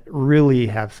out of it really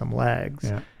have some legs.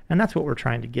 Yeah. And that's what we're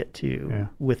trying to get to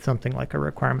with something like a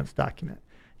requirements document.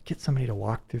 Get somebody to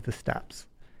walk through the steps,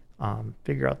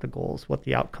 figure out the goals, what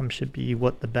the outcome should be,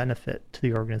 what the benefit to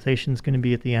the organization is going to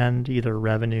be at the end, either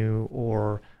revenue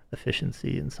or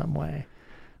efficiency in some way.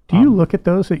 Do you look at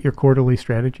those at your quarterly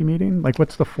strategy meeting? Like,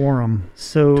 what's the forum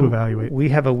to evaluate? We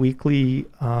have a weekly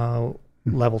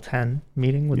level 10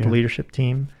 meeting with the leadership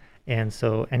team. And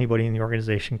so anybody in the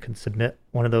organization can submit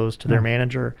one of those to their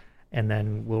manager, and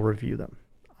then we'll review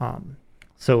them.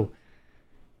 So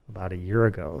about a year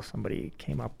ago, somebody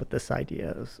came up with this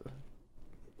idea. It was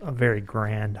a very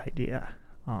grand idea.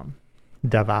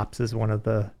 DevOps is one of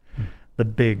the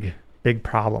big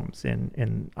problems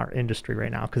in our industry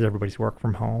right now, because everybody's work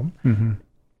from home. Mm-hmm.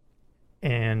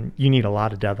 And you need a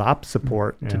lot of DevOps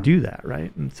support to do that,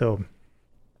 right? And so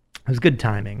it was good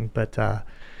timing, but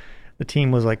the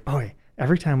team was like, boy,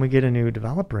 every time we get a new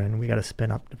developer in, we got to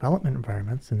spin up development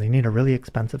environments, and they need a really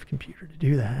expensive computer to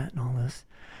do that and all this.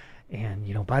 And,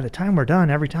 by the time we're done,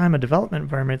 every time a development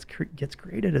environment gets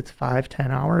created, it's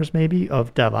 5-10 hours maybe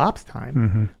of DevOps time.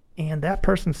 Mm-hmm. And that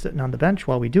person's sitting on the bench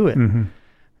while we do it. Mm-hmm.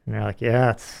 And they're like,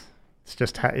 it's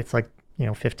just, it's like,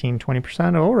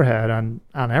 15-20% overhead on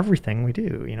everything we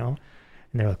do, And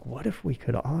they're like, what if we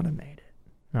could automate it?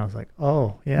 And I was like,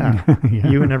 oh, yeah.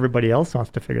 You and everybody else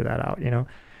wants to figure that out,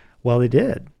 Well, they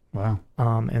did. Wow.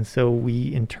 And so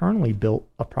we internally built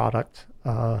a product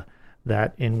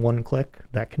that in one click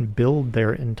that can build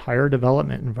their entire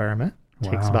development environment.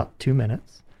 Takes about 2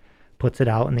 minutes, puts it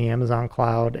out in the Amazon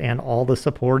cloud and all the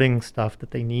supporting stuff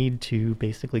that they need to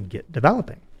basically get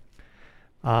developing.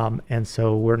 And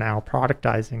so we're now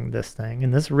productizing this thing.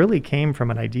 And this really came from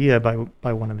an idea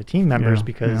by one of the team members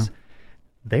because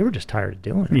they were just tired of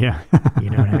doing it. Yeah.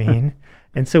 You know what I mean?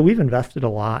 And so we've invested a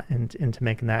lot into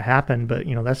making that happen. But,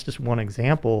 that's just one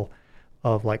example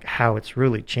of like how it's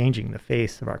really changing the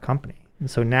face of our company. And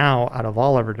so now, out of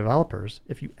all of our developers,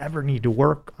 if you ever need to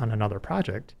work on another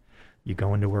project, you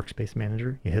go into Workspace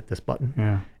Manager, you hit this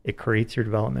button, it creates your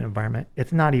development environment.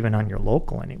 It's not even on your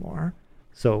local anymore.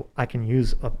 So I can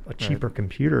use a cheaper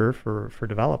computer for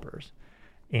developers,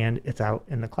 and it's out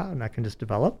in the cloud, and I can just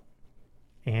develop.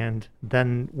 And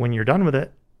then when you're done with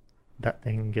it, that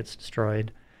thing gets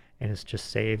destroyed and it's just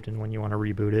saved. And when you want to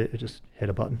reboot it, you just hit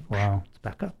a button. Wow. It's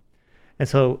back up. And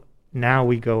so now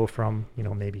we go from,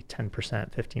 maybe 10%,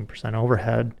 15%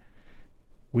 overhead.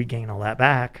 We gain all that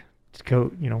back to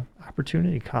go,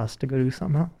 opportunity cost to go do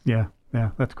something else. Yeah. Yeah.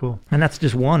 That's cool. And that's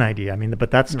just one idea. But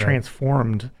that's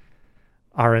transformed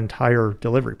our entire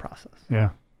delivery process. Yeah.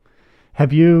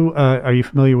 Have you, are you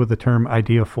familiar with the term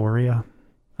ideaphoria?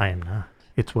 I am not.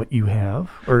 It's what you have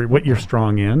or what you're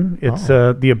strong in. It's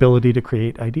the ability to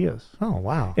create ideas. Oh,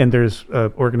 wow. And there's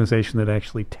an organization that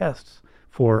actually tests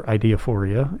for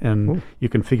ideaphoria, and you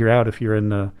can figure out if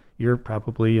you're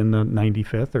probably in the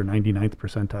 95th or 99th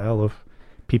percentile of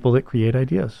people that create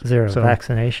ideas. Is there a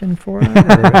vaccination for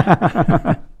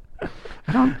it?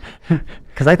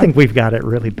 Because I think we've got it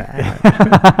really bad,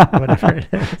 whatever it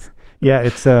is. Yeah,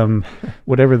 it's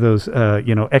whatever those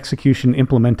execution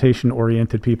implementation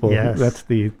oriented people. Yes. That's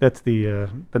the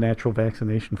natural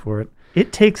vaccination for it.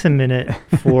 It takes a minute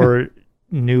for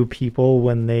new people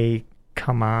when they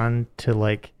come on to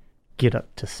like get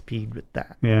up to speed with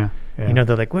that. Yeah.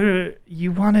 They're like, "What?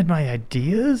 You wanted my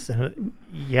ideas?" And,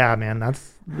 yeah, man,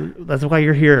 that's why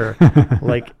you're here.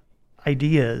 Like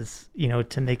ideas,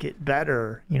 to make it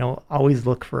better. Always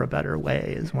look for a better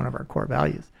way is one of our core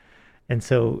values, and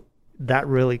so that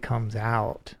really comes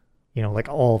out, like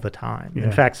all the time. Yeah.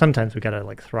 In fact, sometimes we got to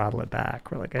like throttle it back.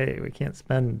 We're like, hey, we can't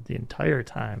spend the entire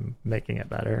time making it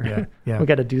better. Yeah. We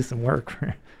got to do some work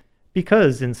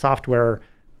because in software,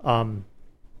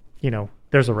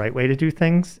 there's a right way to do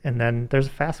things and then there's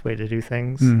a fast way to do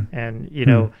things. And,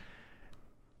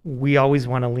 we always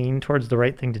want to lean towards the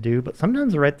right thing to do, but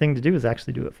sometimes the right thing to do is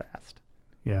actually do it fast.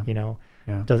 Yeah.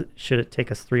 Should it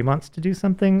take us 3 months to do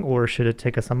something or should it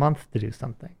take us a month to do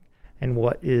something? And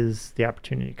what is the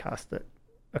opportunity cost that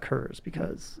occurs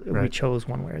because we chose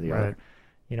one way or the other,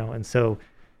 and so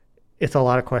it's a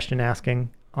lot of question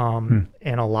asking, and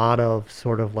a lot of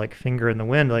sort of like finger in the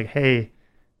wind, like, hey,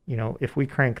 if we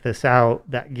crank this out,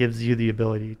 that gives you the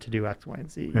ability to do X, Y,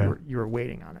 and Z. Yeah. You were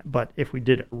waiting on it. But if we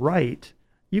did it right,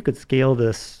 you could scale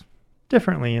this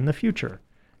differently in the future.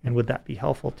 And would that be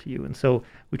helpful to you? And so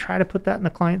we try to put that in the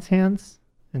client's hands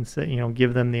and say,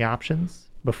 give them the options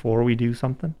before we do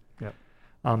something.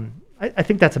 I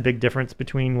think that's a big difference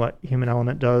between what Human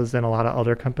Element does and a lot of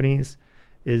other companies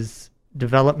is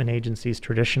development agencies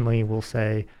traditionally will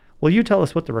say, well, you tell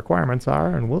us what the requirements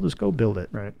are and we'll just go build it.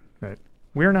 Right.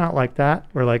 We're not like that.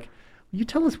 We're like, you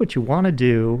tell us what you want to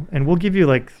do and we'll give you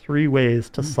like 3 ways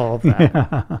to solve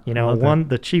that. One,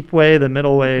 the cheap way, the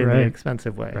middle way, and the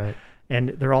expensive way. Right. And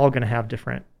they're all going to have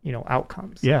different,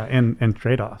 outcomes. Yeah, and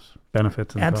trade-offs,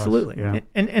 benefits and absolutely. Costs.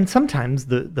 Yeah. And sometimes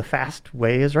the fast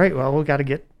way is right. Well, we got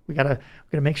to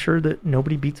make sure that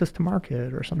nobody beats us to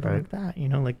market or something like that.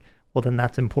 Well, then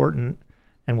that's important,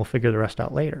 and we'll figure the rest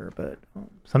out later. But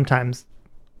sometimes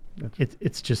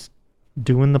it's just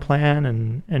doing the plan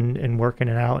and working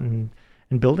it out and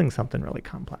building something really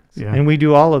complex. Yeah. And we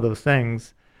do all of those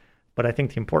things, but I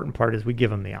think the important part is we give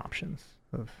them the options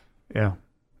of. Yeah.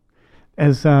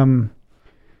 As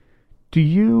do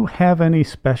you have any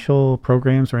special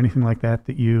programs or anything like that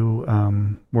you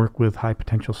work with high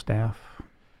potential staff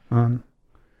on?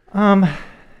 Our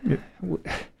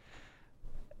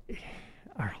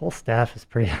whole staff is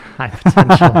pretty high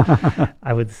potential,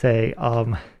 I would say.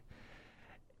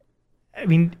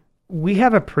 We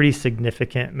have a pretty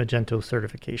significant Magento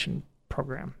certification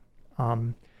program,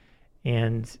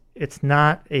 and it's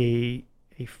not a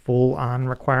full-on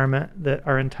requirement that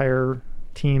our entire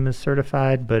team is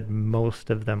certified, but most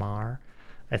of them are.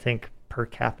 I think per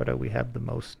capita we have the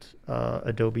most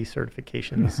Adobe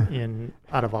certifications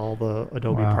out of all the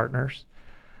Adobe partners.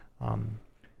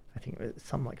 I think it's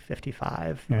something like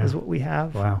 55 is what we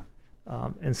have. Wow.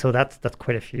 And so that's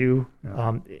quite a few.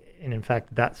 And in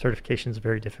fact, that certification is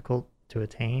very difficult to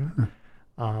attain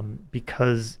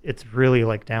because it's really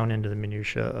like down into the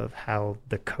minutia of how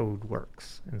the code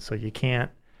works. And so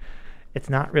it's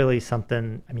not really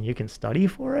something, you can study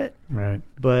for it, right?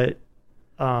 But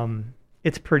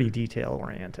it's pretty detail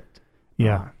oriented.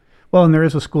 Yeah. Well, and there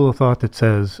is a school of thought that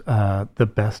says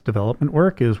the best development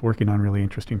work is working on really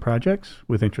interesting projects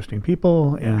with interesting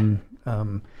people. And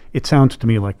it sounds to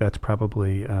me like that's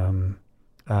probably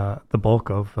the bulk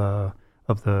of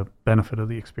the benefit of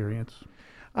the experience.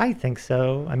 I think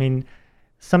so.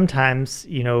 Sometimes,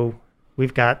 we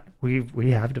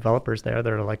have developers there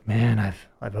that are like, man, I've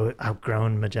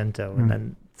outgrown Magento, and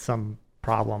then some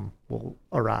problem will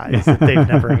arise that they've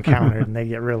never encountered, and they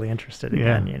get really interested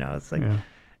again. It's like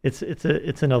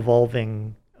it's an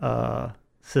evolving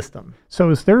system. So,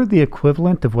 is there the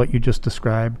equivalent of what you just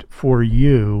described for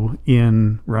you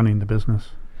in running the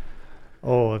business?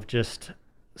 Oh, of just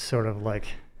sort of like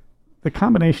the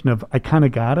combination of I kind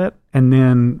of got it, and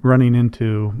then running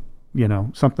into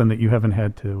something that you haven't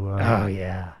had to. Oh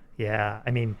yeah.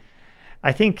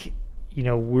 I think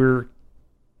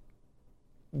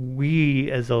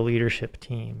we as a leadership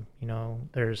team,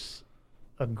 there's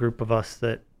a group of us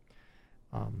that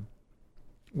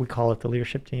we call it the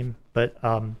leadership team, but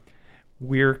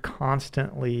we're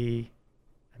constantly,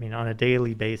 on a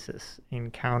daily basis,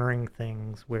 encountering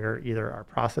things where either our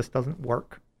process doesn't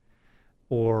work,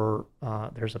 or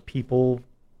there's a people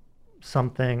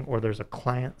something, or there's a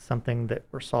client something that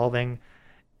we're solving,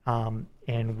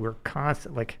 and we're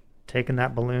constantly taking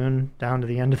that balloon down to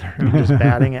the end of the room, just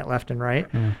batting it left and right,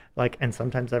 and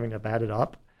sometimes having to bat it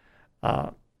up.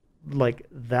 like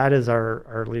that is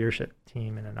our leadership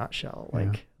team in a nutshell.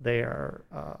 Like they are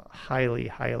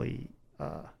highly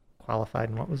qualified.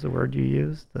 And what was the word you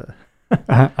used? The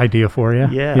idea for you.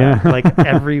 Yeah. Like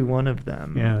every one of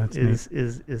them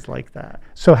is like that.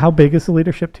 So how big is the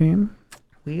leadership team?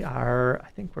 I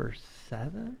think we're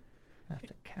 7. I have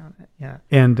to count it. Yeah.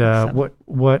 And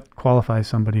what qualifies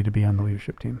somebody to be on the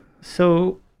leadership team?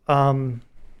 So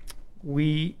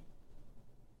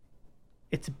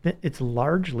it's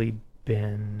largely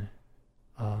been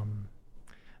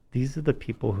these are the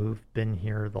people who've been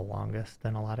here the longest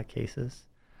in a lot of cases,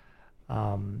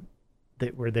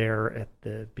 that were there at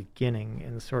the beginning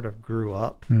and sort of grew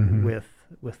up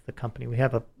with the company. We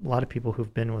have a lot of people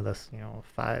who've been with us,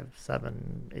 5,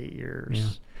 7, 8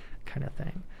 years kind of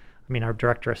thing. I mean, our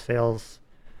director of sales,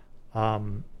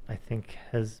 I think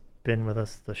has been with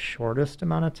us the shortest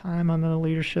amount of time on the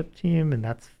leadership team, and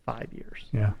that's 5 years.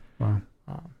 Yeah. Wow.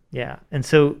 And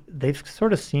so they've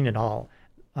sort of seen it all.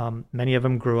 Many of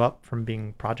them grew up from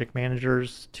being project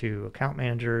managers to account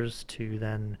managers to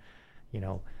then,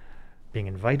 being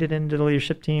invited into the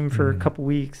leadership team for a couple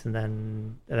weeks and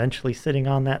then eventually sitting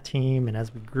on that team. And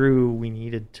as we grew, we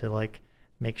needed to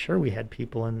make sure we had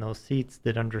people in those seats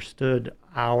that understood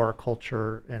our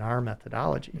culture and our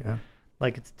methodology. Yeah.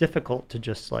 It's difficult to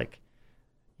just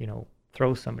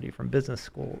throw somebody from business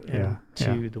school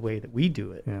into the way that we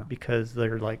do it because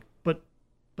they're like, but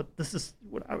this is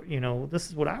what this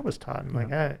is what I was taught. And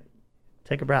hey,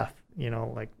 take a breath,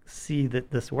 see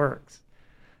that this works.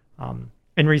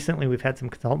 And recently we've had some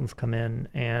consultants come in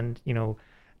and,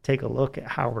 take a look at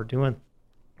how we're doing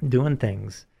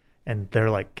things. And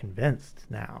they're convinced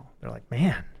now. They're like,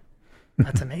 man,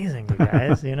 that's amazing, you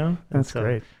guys, That's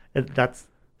great.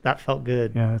 That felt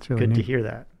good. Yeah, that's really good neat to hear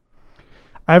that.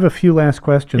 I have a few last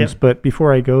questions, but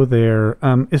before I go there,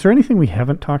 is there anything we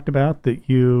haven't talked about that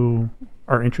you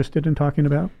are interested in talking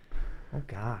about? Oh,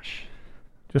 gosh.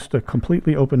 Just a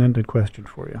completely open-ended question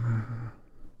for you.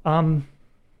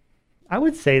 I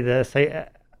would say this. I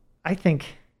think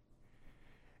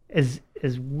as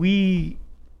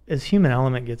Human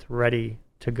Element gets ready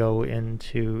to go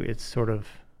into its sort of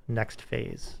next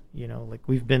phase,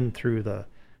 we've been through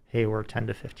hey, we're 10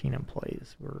 to 15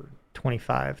 employees. We're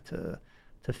 25 to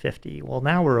 50. Well,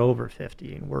 now we're over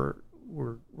 50 and we're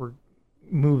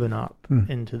moving up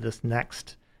into this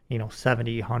next,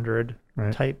 70, 100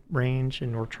 type range.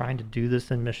 And we're trying to do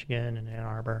this in Michigan and Ann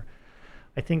Arbor.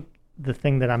 I think the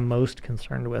thing that I'm most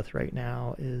concerned with right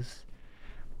now is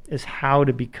how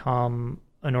to become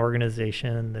an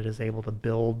organization that is able to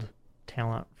build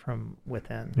talent from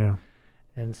within. Yeah.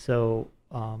 And so,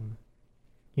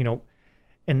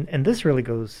 and this really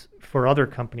goes for other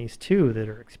companies too that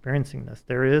are experiencing this.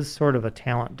 There is sort of a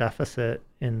talent deficit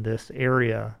in this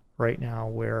area right now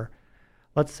where,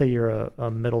 let's say you're a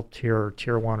middle tier,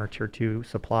 tier 1 or tier 2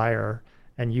 supplier,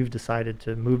 and you've decided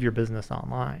to move your business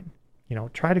online.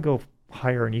 Try to go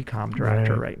hire an e-com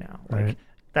director right now.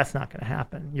 That's not going to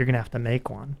happen. You're going to have to make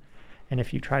one. And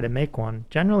if you try to make one,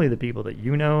 generally the people that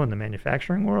in the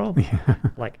manufacturing world,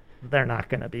 they're not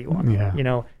going to be one.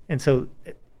 Yeah. And so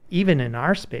even in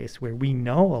our space where we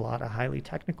know a lot of highly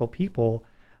technical people,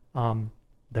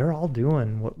 they're all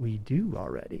doing what we do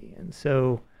already. And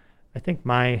so I think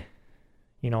my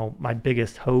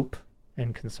biggest hope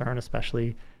and concern,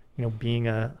 especially, being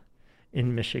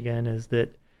in Michigan, is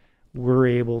that we're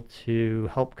able to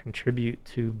help contribute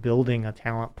to building a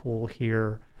talent pool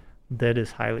here that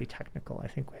is highly technical. I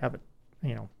think we have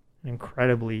an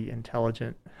incredibly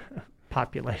intelligent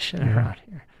population around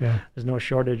here. Yeah. There's no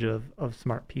shortage of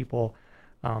smart people,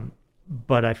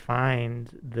 but I find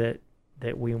that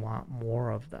we want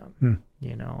more of them.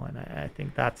 And I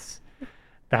think that's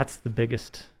the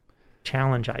biggest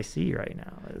challenge I see right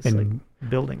now is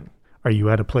building. Are you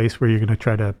at a place where you're going to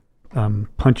try to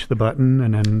punch the button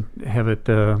and then have it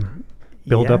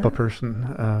build up a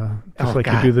person, just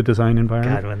you do the design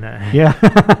environment? God, when that,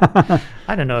 yeah.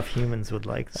 I don't know if humans would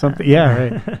like that. Something, yeah,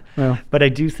 right. Well, but I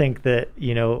do think that,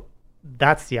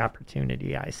 that's the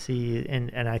opportunity I see,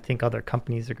 and I think other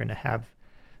companies are going to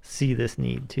see this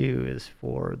need too, is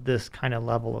for this kind of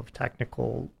level of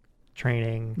technical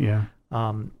training. Yeah.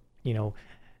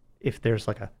 If there's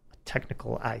a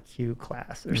technical IQ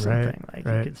class or something, you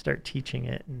could start teaching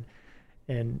it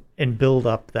and build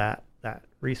up that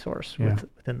resource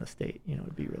within the state. It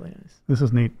would be really nice. This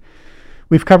is neat.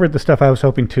 We've covered the stuff I was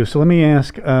hoping to. So let me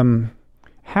ask,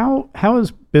 how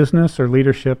is business or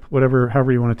leadership,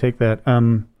 however you want to take that,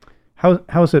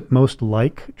 how is it most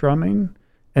like drumming,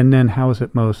 and then how is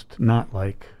it most not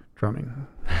like drumming?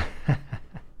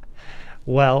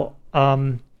 Well,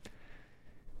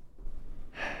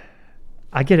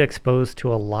 I get exposed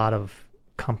to a lot of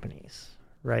companies,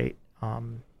 right?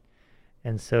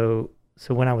 And so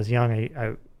when I was young,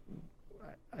 I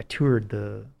toured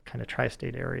the kind of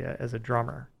tri-state area as a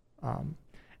drummer.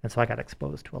 And so I got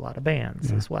exposed to a lot of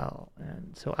bands as well.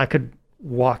 And so I could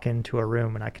walk into a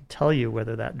room and I could tell you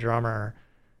whether that drummer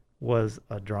was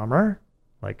a drummer,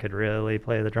 like could really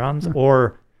play the drums,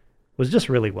 or was just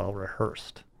really well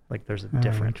rehearsed. Like there's a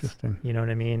difference, you know what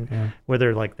I mean? Yeah.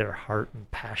 Whether like their heart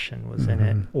and passion was in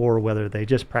it, or whether they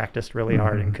just practiced really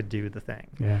hard and could do the thing.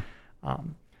 Yeah.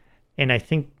 And I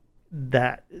think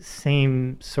that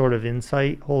same sort of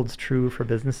insight holds true for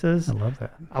businesses. I love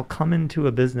that. I'll come into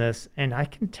a business and I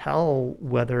can tell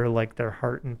whether like their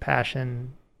heart and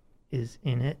passion is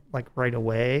in it like right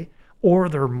away, or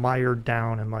they're mired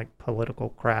down in like political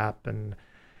crap and,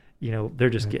 you know, they're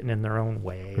just getting in their own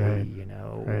way, you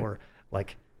know, or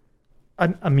like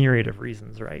a myriad of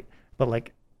reasons, right? But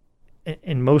like,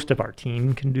 and most of our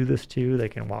team can do this too. They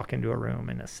can walk into a room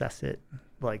and assess it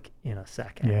like in a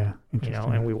second, you know,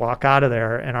 and we walk out of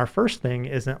there and our first thing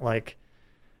isn't like,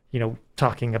 you know,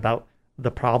 talking about the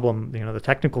problem, you know, the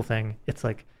technical thing. It's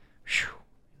like,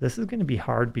 this is going to be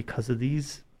hard because of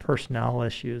these personnel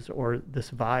issues or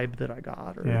this vibe that I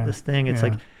got or this thing. It's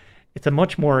like, it's a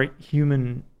much more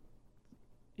human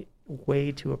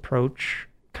way to approach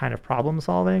kind of problem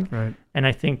solving. Right. And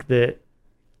I think that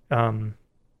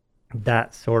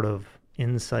that sort of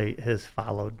insight has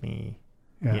followed me,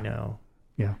 you know.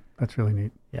 Yeah, that's really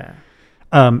neat. Yeah.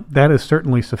 That is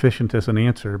certainly sufficient as an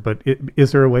answer, but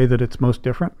is there a way that it's most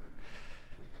different?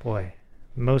 Boy,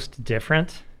 most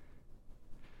different?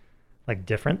 Like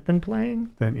different than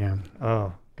playing? Then, yeah.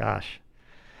 Oh, gosh.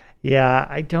 Yeah,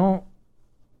 I've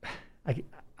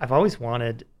always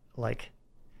wanted, like,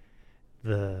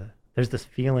 there's this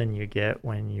feeling you get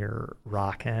when you're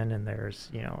rocking and there's,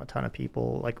 you know, a ton of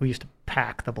people. Like we used to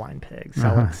pack the Blind Pig,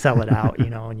 sell it out, you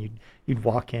know, and you'd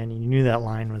walk in and you knew that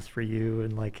line was for you,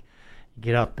 and like you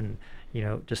get up and, you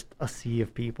know, just a sea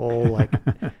of people. Like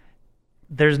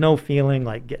there's no feeling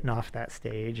like getting off that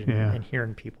stage and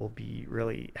hearing people be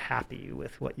really happy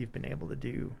with what you've been able to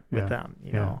do with them,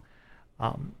 you know.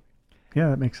 Yeah,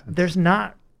 that makes sense. There's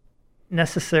not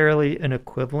necessarily an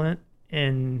equivalent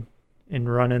in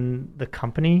running the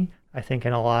company. I think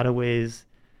in a lot of ways,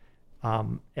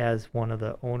 as one of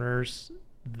the owners,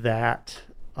 that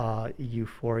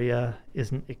euphoria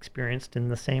isn't experienced in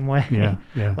the same way.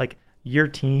 Yeah. Like your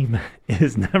team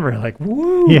is never like,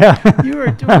 woo, you are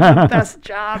doing the best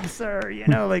job, sir. You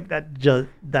know, like that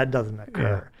doesn't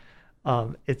occur.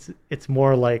 It's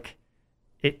more like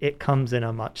it comes in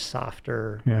a much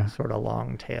softer sort of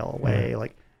long tail way.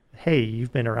 Like, hey,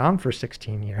 you've been around for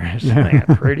 16 years. Like,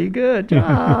 pretty good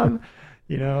job.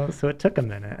 You know, so it took a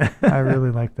minute. I really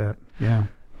like that. Yeah.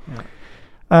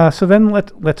 So then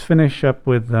let's finish up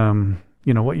with,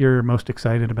 you know, what you're most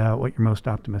excited about, what you're most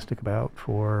optimistic about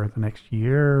for the next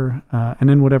year, and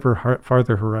then whatever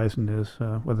farther horizon is,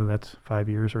 whether that's 5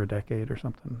 years or a decade or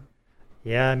something.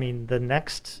 Yeah, I mean, the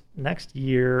next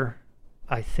year,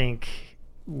 I think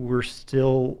we're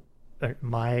still,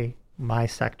 my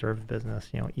sector of business,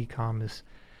 you know, e-com is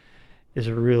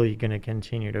really going to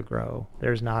continue to grow.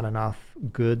 There's not enough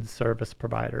good service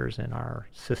providers in our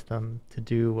system to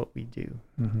do what we do.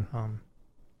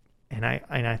 And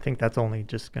I think that's only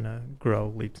just going to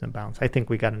grow leaps and bounds. I think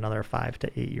we got another 5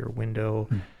 to 8 year window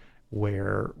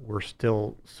where we're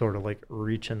still sort of like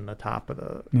reaching the top of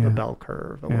the bell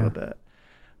curve a little bit.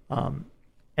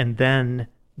 And then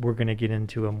we're going to get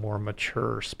into a more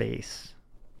mature space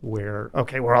where,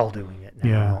 okay, we're all doing it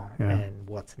now, and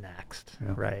what's next,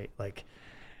 right? Like,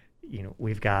 you know,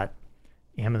 we've got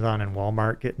Amazon and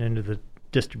Walmart getting into the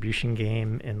distribution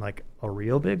game in like a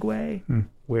real big way,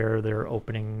 where they're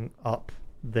opening up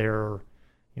their,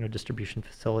 you know, distribution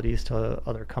facilities to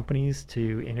other companies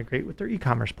to integrate with their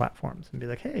e-commerce platforms and be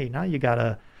like, hey, now you got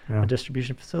a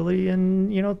distribution facility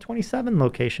in, you know, 27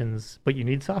 locations, but you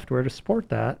need software to support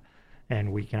that,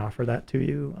 and we can offer that to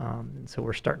you. And so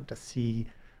we're starting to see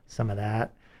some of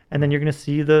that. And then you're going to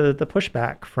see the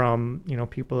pushback from, you know,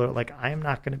 people that are like, I am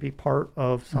not going to be part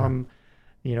of some,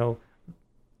 you know,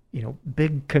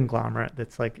 big conglomerate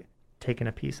that's like taking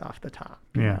a piece off the top.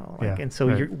 You know? Like, and so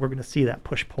we're going to see that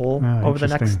push pull over the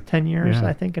next 10 years,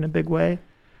 I think, in a big way.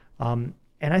 And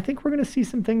I think we're going to see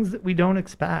some things that we don't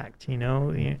expect. You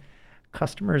know,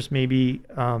 customers maybe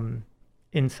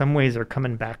in some ways are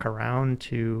coming back around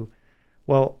to,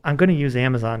 well, I'm going to use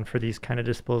Amazon for these kind of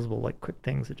disposable, like quick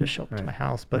things that just show up to my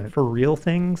house. But for real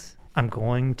things, I'm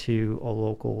going to a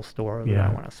local store that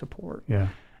I want to support.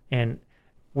 And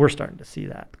we're starting to see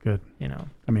that. Good. You know,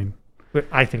 I mean, But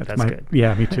I think that's good.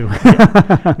 Yeah, me too.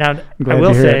 Now, I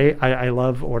will say I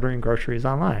love ordering groceries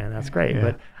online, and that's great. Yeah.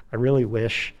 But I really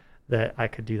wish that I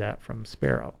could do that from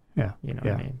Sparrow. Yeah. You know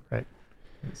yeah. what I mean? Right.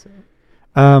 And so,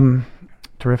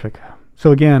 Terrific.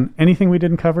 So again, anything we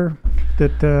didn't cover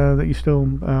that you still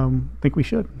think we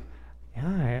should?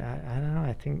 yeah, I don't know.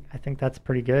 I think that's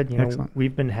pretty good. You know, Excellent.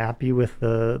 we've been happy with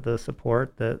the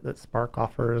support that Spark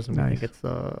offers, and we think Nice. it's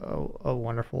a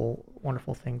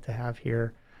wonderful thing to have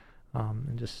here.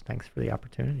 And just thanks for the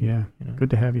opportunity. Yeah. You know? Good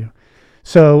to have you.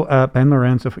 So Ben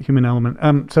Lorenz of Human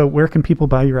Element. So where can people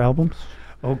buy your albums?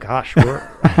 Oh gosh,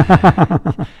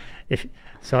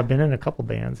 so I've been in a couple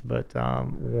bands, but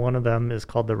one of them is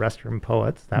called the Restroom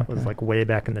Poets. That was Okay. like way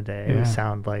back in the day. It Yeah. would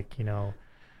sound like, you know,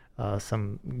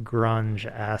 some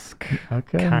grunge-esque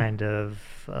Okay. kind of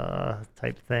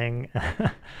type thing.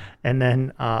 And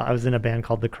then I was in a band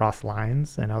called the Cross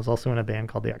Lines, and I was also in a band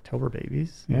called the October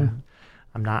Babies. Yeah. And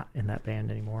I'm not in that band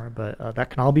anymore, but that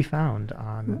can all be found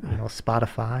on, you know,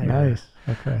 Spotify Nice.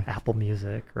 or Okay. Apple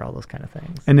Music or all those kind of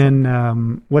things. And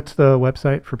then what's the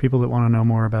website for people that want to know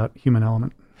more about Human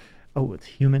Element? Oh, it's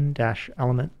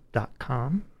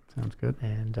human-element.com. Sounds good.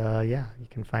 And yeah, you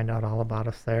can find out all about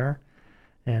us there.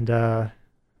 And I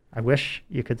wish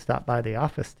you could stop by the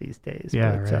office these days.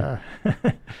 Yeah,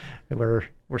 but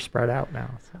we're spread out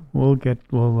now. So We'll get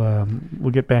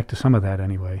back to some of that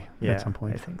anyway yeah, at some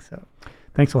point. I think so.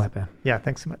 Thanks a lot, Ben. Yeah,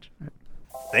 thanks so much.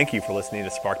 Thank you for listening to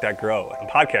Spark.Grow, a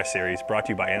podcast series brought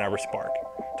to you by Ann Arbor Spark.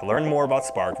 To learn more about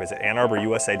Spark, visit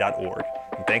AnnArborUSA.org.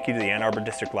 And thank you to the Ann Arbor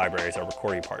District Library as our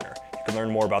recording partner. You can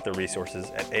learn more about their resources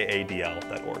at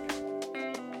aadl.org.